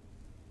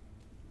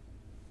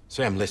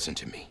 Sam, listen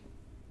to me.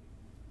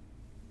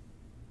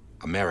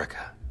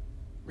 America,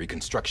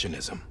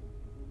 Reconstructionism,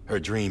 her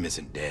dream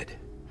isn't dead.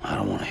 I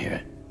don't want to hear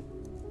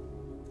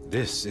it.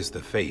 This is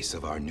the face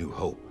of our new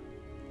hope.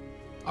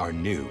 Our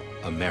new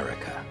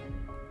America.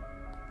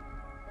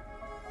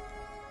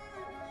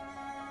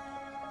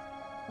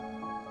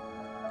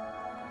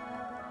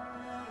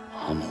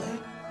 Amelie.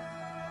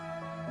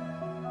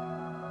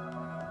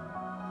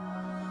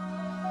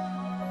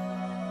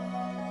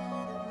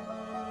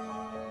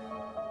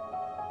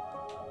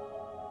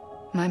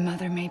 My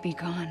mother may be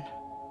gone,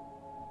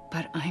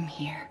 but I'm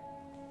here.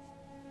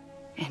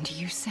 And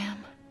you,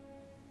 Sam?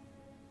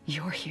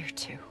 You're here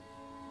too.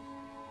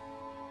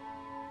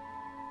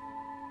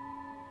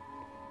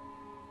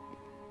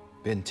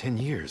 Been 10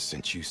 years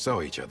since you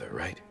saw each other,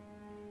 right?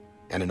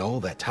 And in all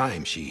that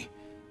time, she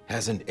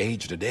hasn't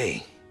aged a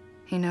day.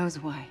 He knows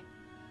why.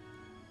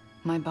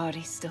 My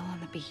body's still on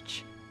the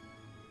beach.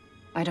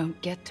 I don't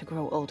get to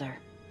grow older.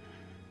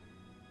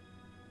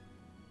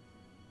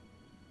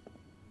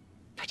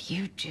 But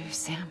you do,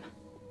 Sam.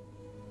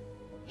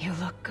 You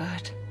look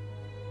good.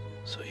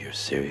 So you're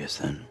serious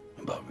then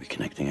about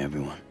reconnecting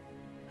everyone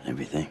and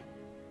everything?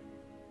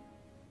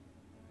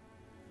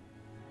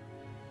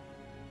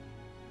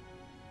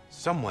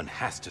 Someone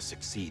has to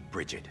succeed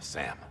Bridget,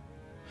 Sam.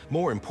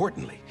 More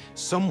importantly,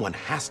 someone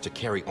has to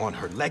carry on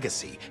her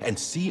legacy and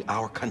see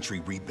our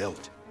country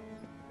rebuilt.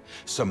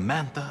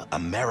 Samantha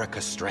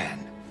America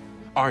Strand,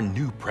 our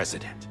new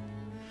president.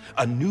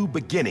 A new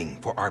beginning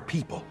for our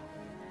people,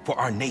 for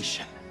our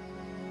nation.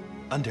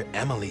 Under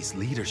Amelie's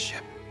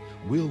leadership,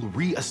 we'll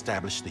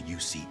re-establish the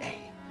UCA,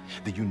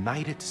 the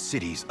United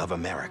Cities of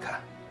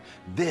America.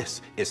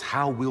 This is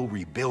how we'll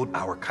rebuild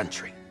our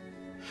country.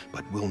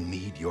 But we'll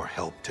need your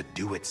help to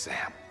do it,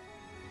 Sam.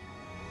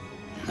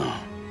 No,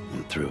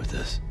 I'm through with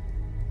this.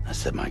 I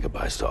said my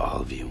goodbyes to all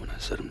of you when I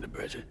said them to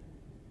Bridget.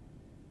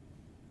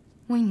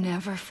 We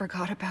never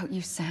forgot about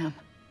you, Sam.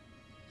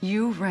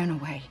 You ran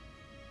away.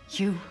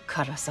 You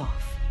cut us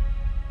off.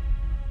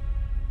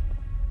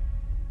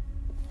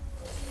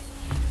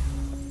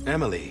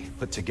 Amelie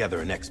put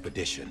together an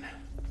expedition.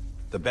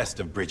 The best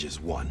of Bridges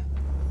won.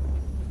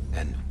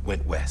 And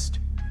went west.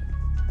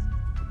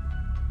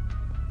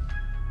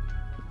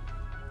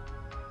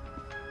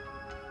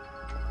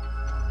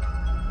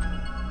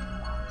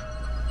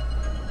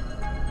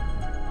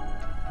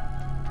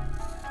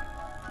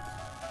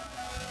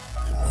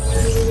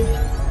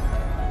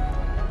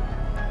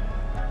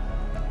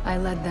 I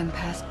led them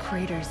past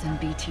craters in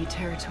BT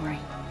territory.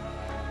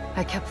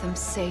 I kept them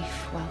safe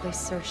while they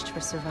searched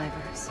for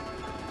survivors.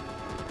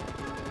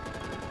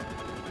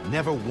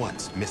 Never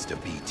once missed a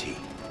BT.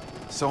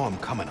 Saw him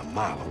coming a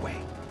mile away.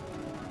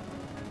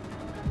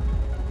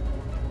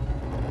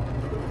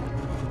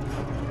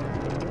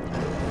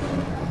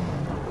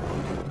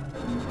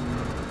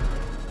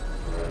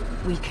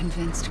 We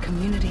convinced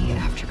community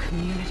after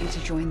community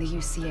to join the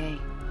UCA,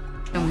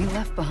 and we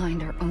left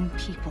behind our own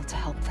people to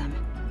help them.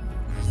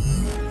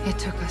 It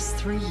took us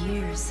 3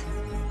 years,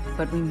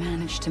 but we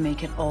managed to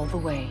make it all the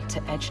way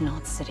to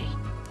Edgenot City.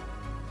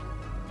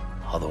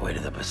 All the way to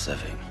the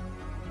Pacific.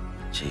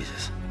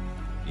 Jesus.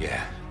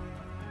 Yeah,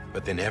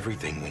 but then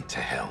everything went to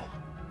hell.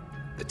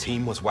 The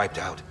team was wiped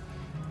out,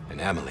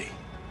 and Amelie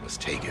was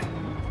taken.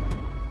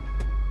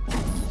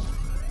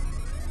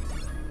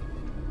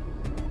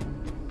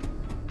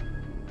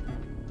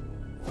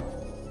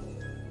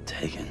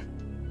 Taken?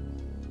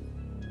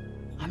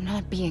 I'm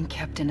not being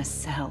kept in a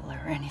cell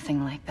or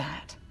anything like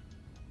that.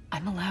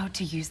 I'm allowed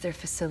to use their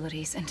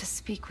facilities and to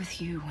speak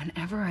with you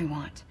whenever I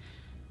want.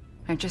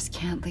 I just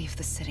can't leave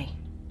the city.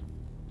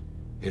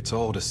 It's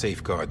all to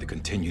safeguard the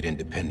continued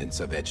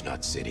independence of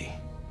Edgenot City.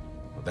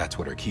 Well, that's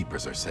what her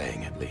keepers are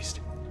saying, at least.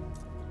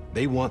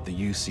 They want the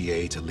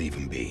UCA to leave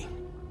him be.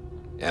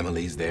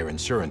 Amelie's their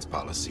insurance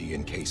policy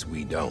in case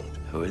we don't.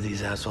 Who are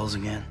these assholes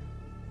again?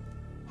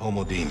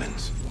 Homo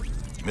Demons.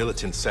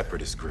 Militant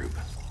separatist group.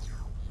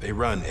 They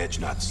run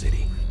Edgenot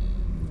City.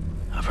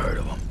 I've heard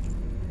of them.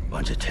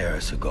 Bunch of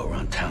terrorists who go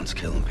around towns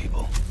killing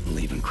people and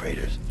leaving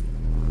craters.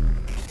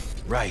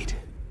 Right.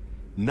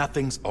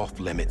 Nothing's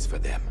off limits for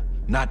them.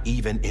 Not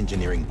even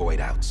engineering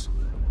void outs.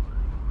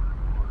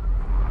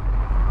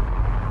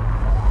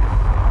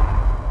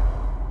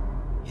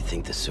 You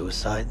think the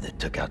suicide that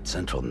took out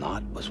Central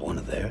Knot was one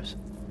of theirs?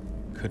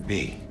 Could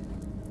be.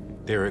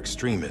 There are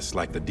extremists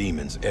like the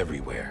demons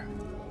everywhere,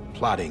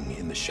 plotting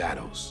in the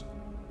shadows.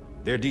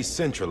 They're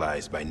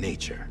decentralized by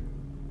nature.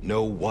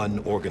 No one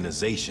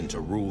organization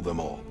to rule them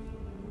all.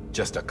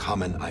 Just a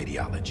common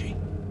ideology.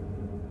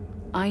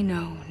 I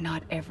know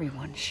not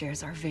everyone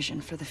shares our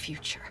vision for the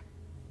future.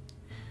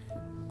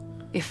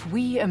 If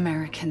we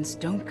Americans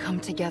don't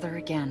come together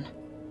again,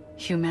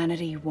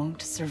 humanity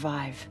won't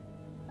survive.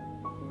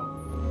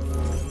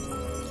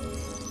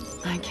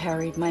 I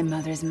carried my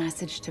mother's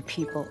message to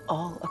people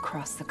all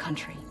across the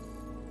country.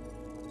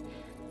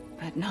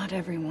 But not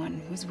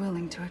everyone was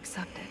willing to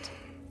accept it.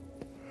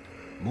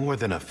 More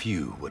than a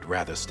few would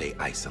rather stay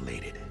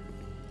isolated.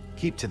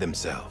 Keep to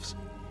themselves.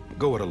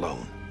 Go it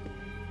alone.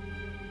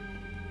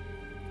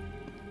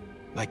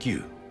 Like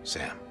you,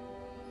 Sam.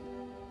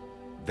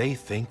 They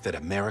think that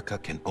America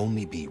can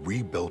only be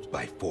rebuilt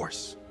by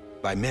force,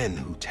 by men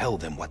who tell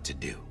them what to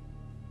do,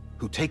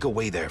 who take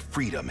away their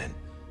freedom and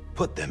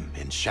put them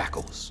in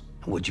shackles.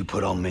 What'd you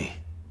put on me,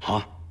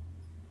 huh?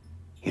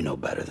 You know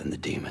better than the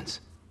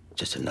demons.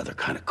 Just another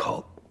kind of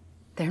cult.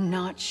 They're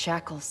not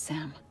shackles,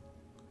 Sam.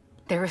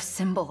 They're a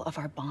symbol of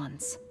our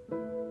bonds.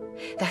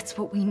 That's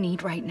what we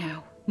need right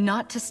now.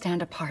 Not to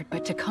stand apart,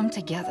 but to come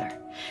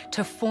together,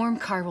 to form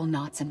chiral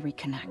knots and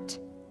reconnect.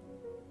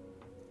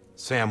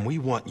 Sam, we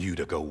want you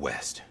to go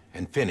west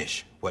and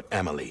finish what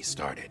Amelie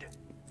started.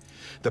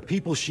 The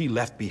people she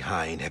left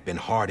behind have been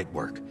hard at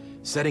work,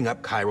 setting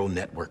up chiral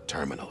network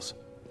terminals.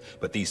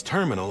 But these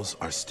terminals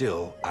are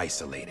still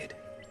isolated.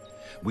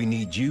 We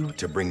need you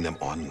to bring them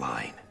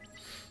online.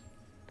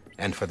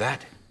 And for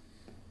that,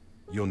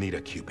 you'll need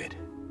a Cupid.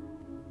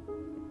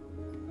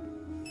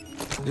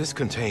 This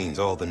contains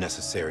all the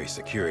necessary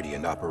security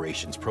and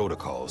operations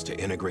protocols to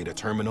integrate a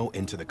terminal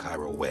into the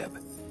chiral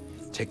web.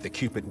 Take the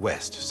Cupid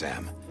west,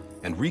 Sam,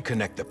 and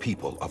reconnect the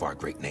people of our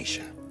great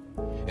nation.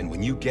 And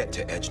when you get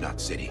to Edgenot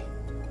City,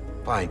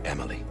 find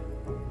Amelie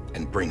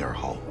and bring her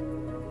home.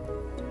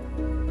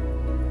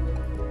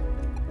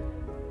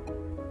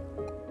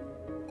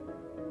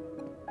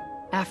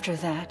 After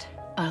that,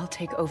 I'll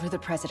take over the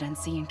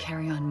presidency and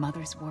carry on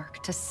Mother's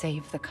work to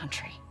save the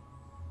country.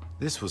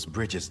 This was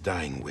Bridget's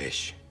dying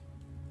wish.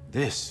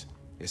 This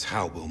is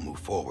how we'll move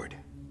forward.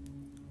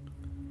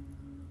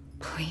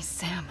 Please,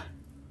 Sam.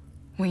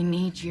 We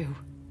need you.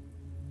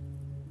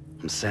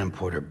 I'm Sam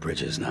Porter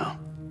Bridges now.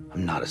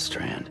 I'm not a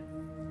Strand.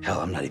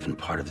 Hell, I'm not even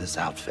part of this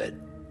outfit.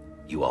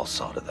 You all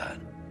saw to that.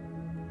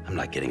 I'm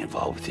not getting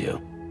involved with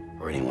you,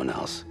 or anyone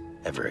else,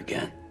 ever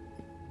again.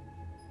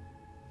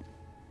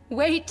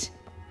 Wait!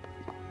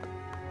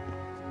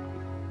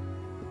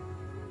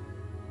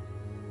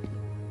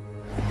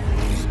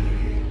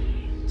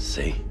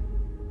 See?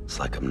 It's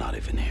like I'm not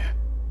even here.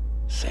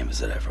 Same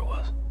as it ever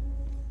was.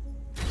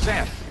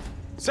 Sam!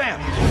 Sam!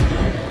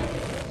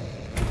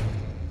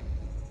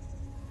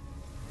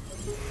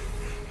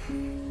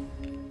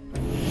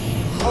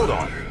 Hold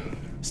on.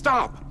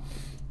 Stop!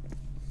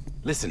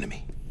 Listen to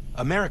me.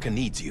 America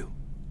needs you.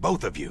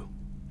 Both of you.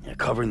 Yeah,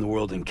 covering the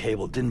world in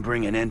cable didn't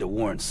bring an end to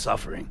war and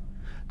suffering.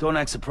 Don't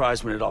act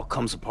surprised when it all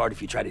comes apart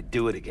if you try to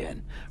do it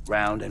again.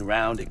 Round and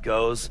round it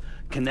goes.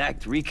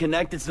 Connect,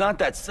 reconnect, it's not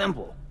that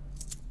simple.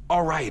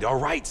 All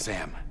right,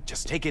 Sam.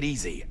 Just take it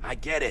easy. I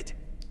get it.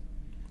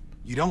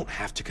 You don't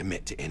have to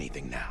commit to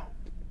anything now.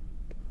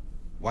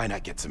 Why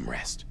not get some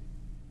rest?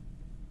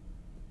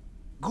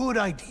 Good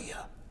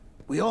idea.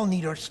 We all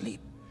need our sleep.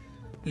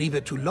 Leave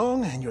it too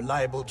long and you're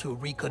liable to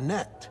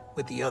reconnect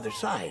with the other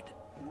side.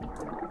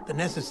 The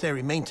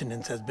necessary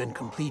maintenance has been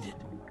completed.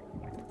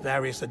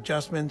 Various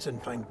adjustments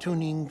and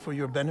fine-tuning for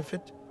your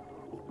benefit.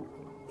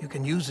 You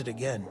can use it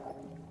again.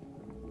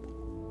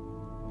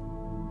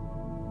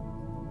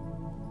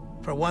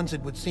 For once,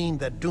 it would seem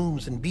that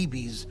Dooms and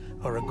BBs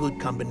are a good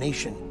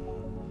combination.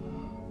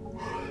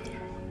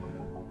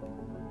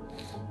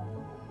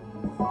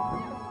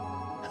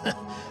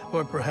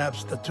 Or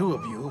perhaps the two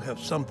of you have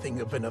something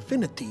of an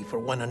affinity for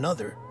one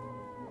another.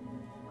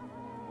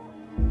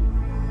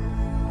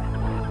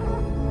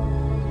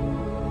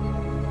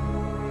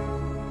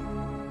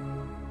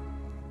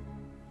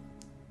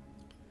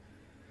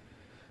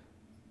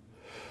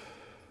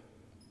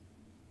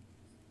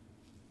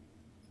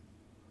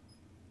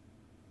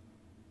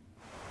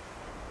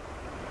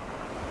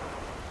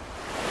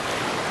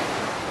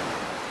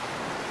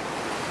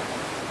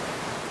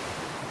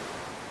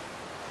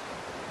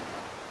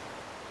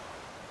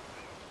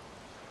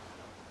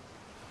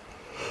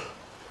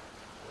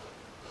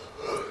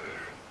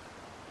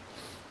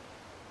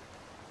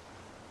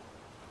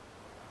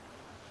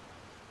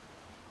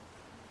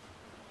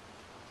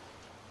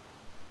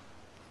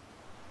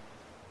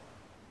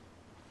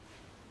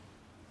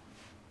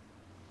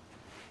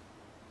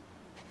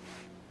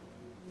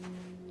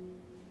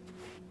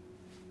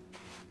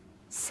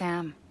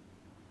 Sam.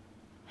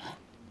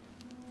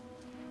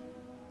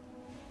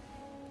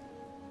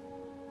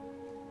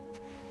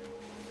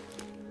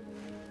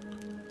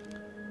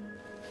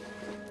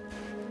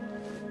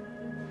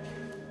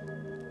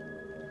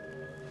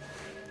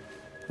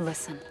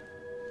 Listen,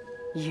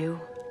 you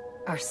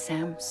are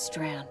Sam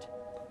Strand.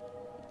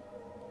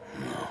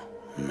 No,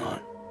 I'm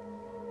not.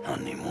 Not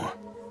anymore.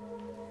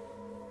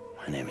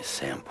 My name is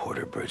Sam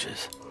Porter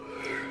Bridges.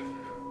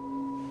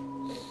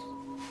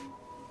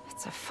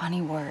 It's a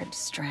funny word,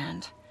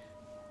 Strand.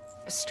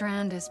 A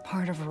strand is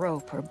part of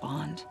rope or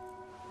bond,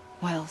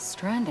 while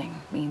stranding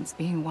means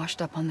being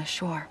washed up on the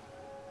shore.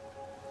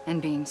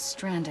 And being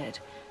stranded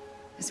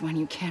is when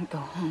you can't go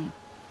home.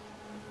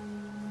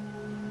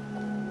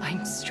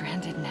 I'm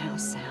stranded now,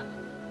 Sam.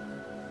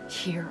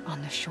 Here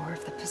on the shore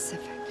of the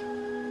Pacific.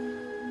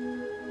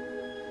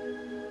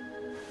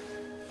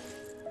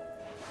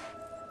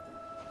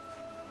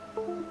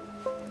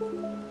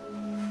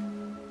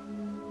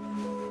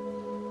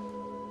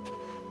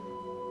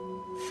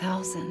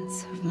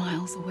 Thousands of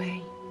miles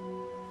away,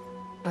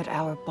 but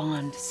our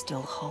bond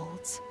still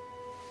holds.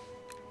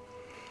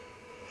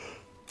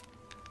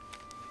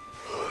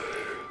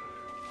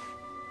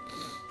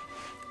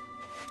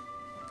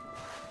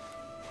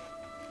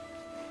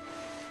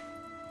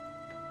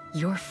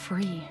 You're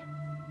free,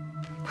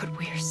 but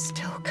we're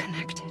still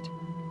connected.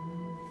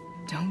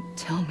 Don't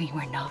tell me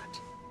we're not.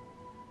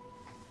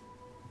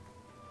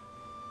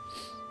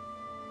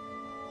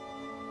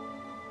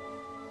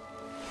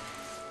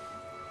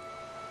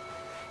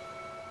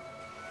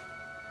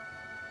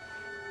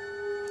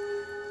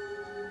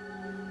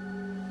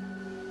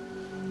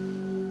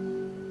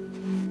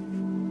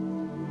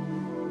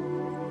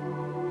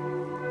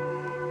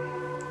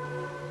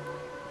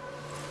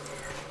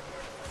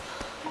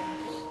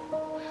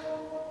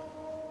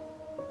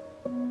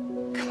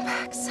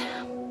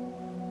 Sam.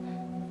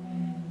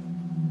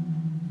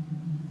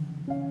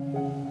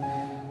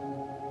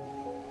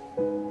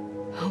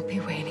 I'll be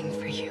waiting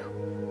for you.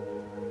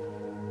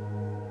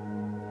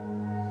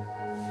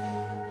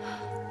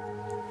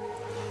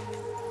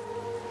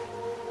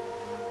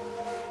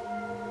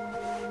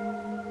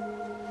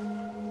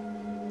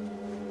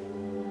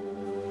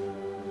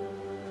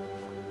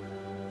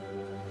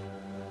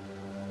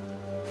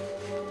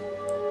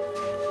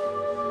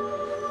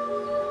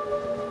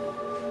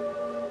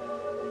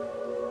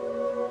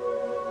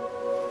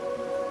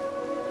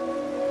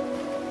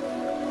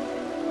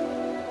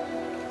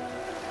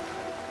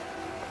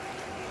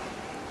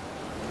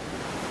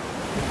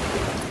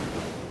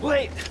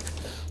 Wait!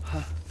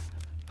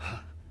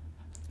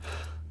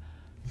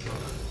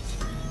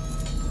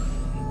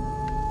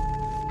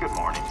 Good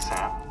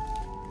Sam?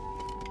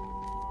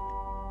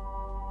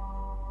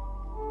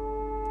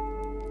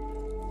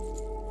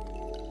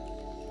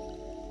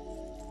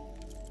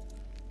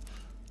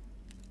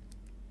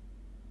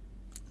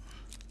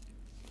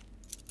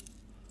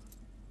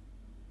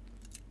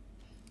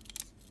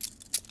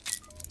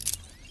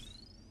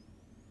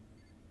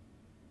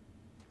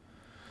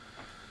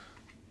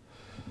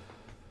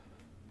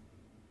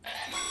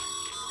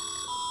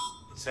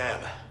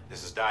 Sam,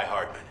 this is Die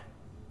Hardman.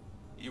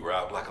 You were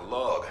out like a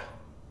log.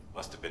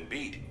 Must have been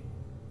beat.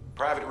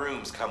 Private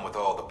rooms come with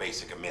all the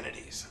basic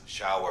amenities.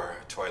 Shower,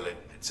 toilet,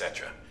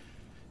 etc.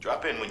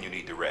 Drop in when you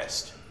need to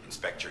rest.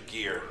 Inspect your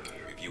gear,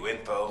 review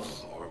info,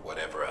 or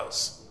whatever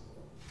else.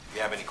 If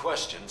you have any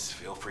questions,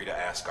 feel free to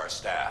ask our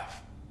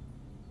staff.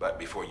 But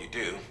before you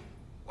do,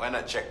 why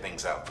not check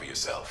things out for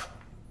yourself?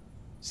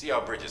 See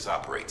how Bridges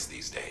operates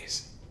these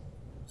days.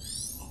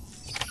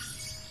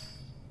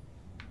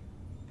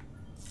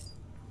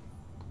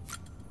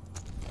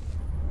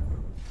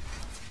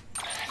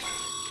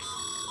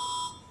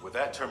 With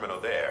that terminal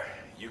there,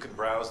 you can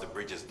browse the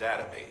Bridges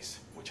database,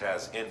 which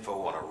has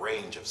info on a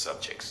range of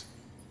subjects.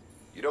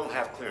 You don't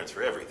have clearance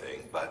for everything,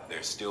 but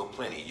there's still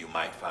plenty you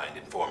might find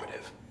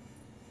informative.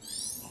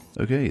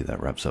 Okay, that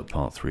wraps up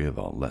part 3 of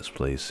our Let's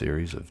Play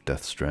series of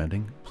Death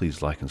Stranding.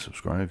 Please like and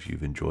subscribe if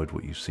you've enjoyed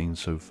what you've seen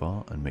so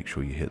far, and make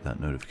sure you hit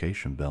that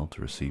notification bell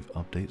to receive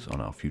updates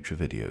on our future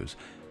videos.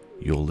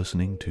 You're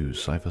listening to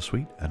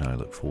CipherSuite, and I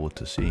look forward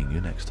to seeing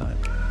you next time.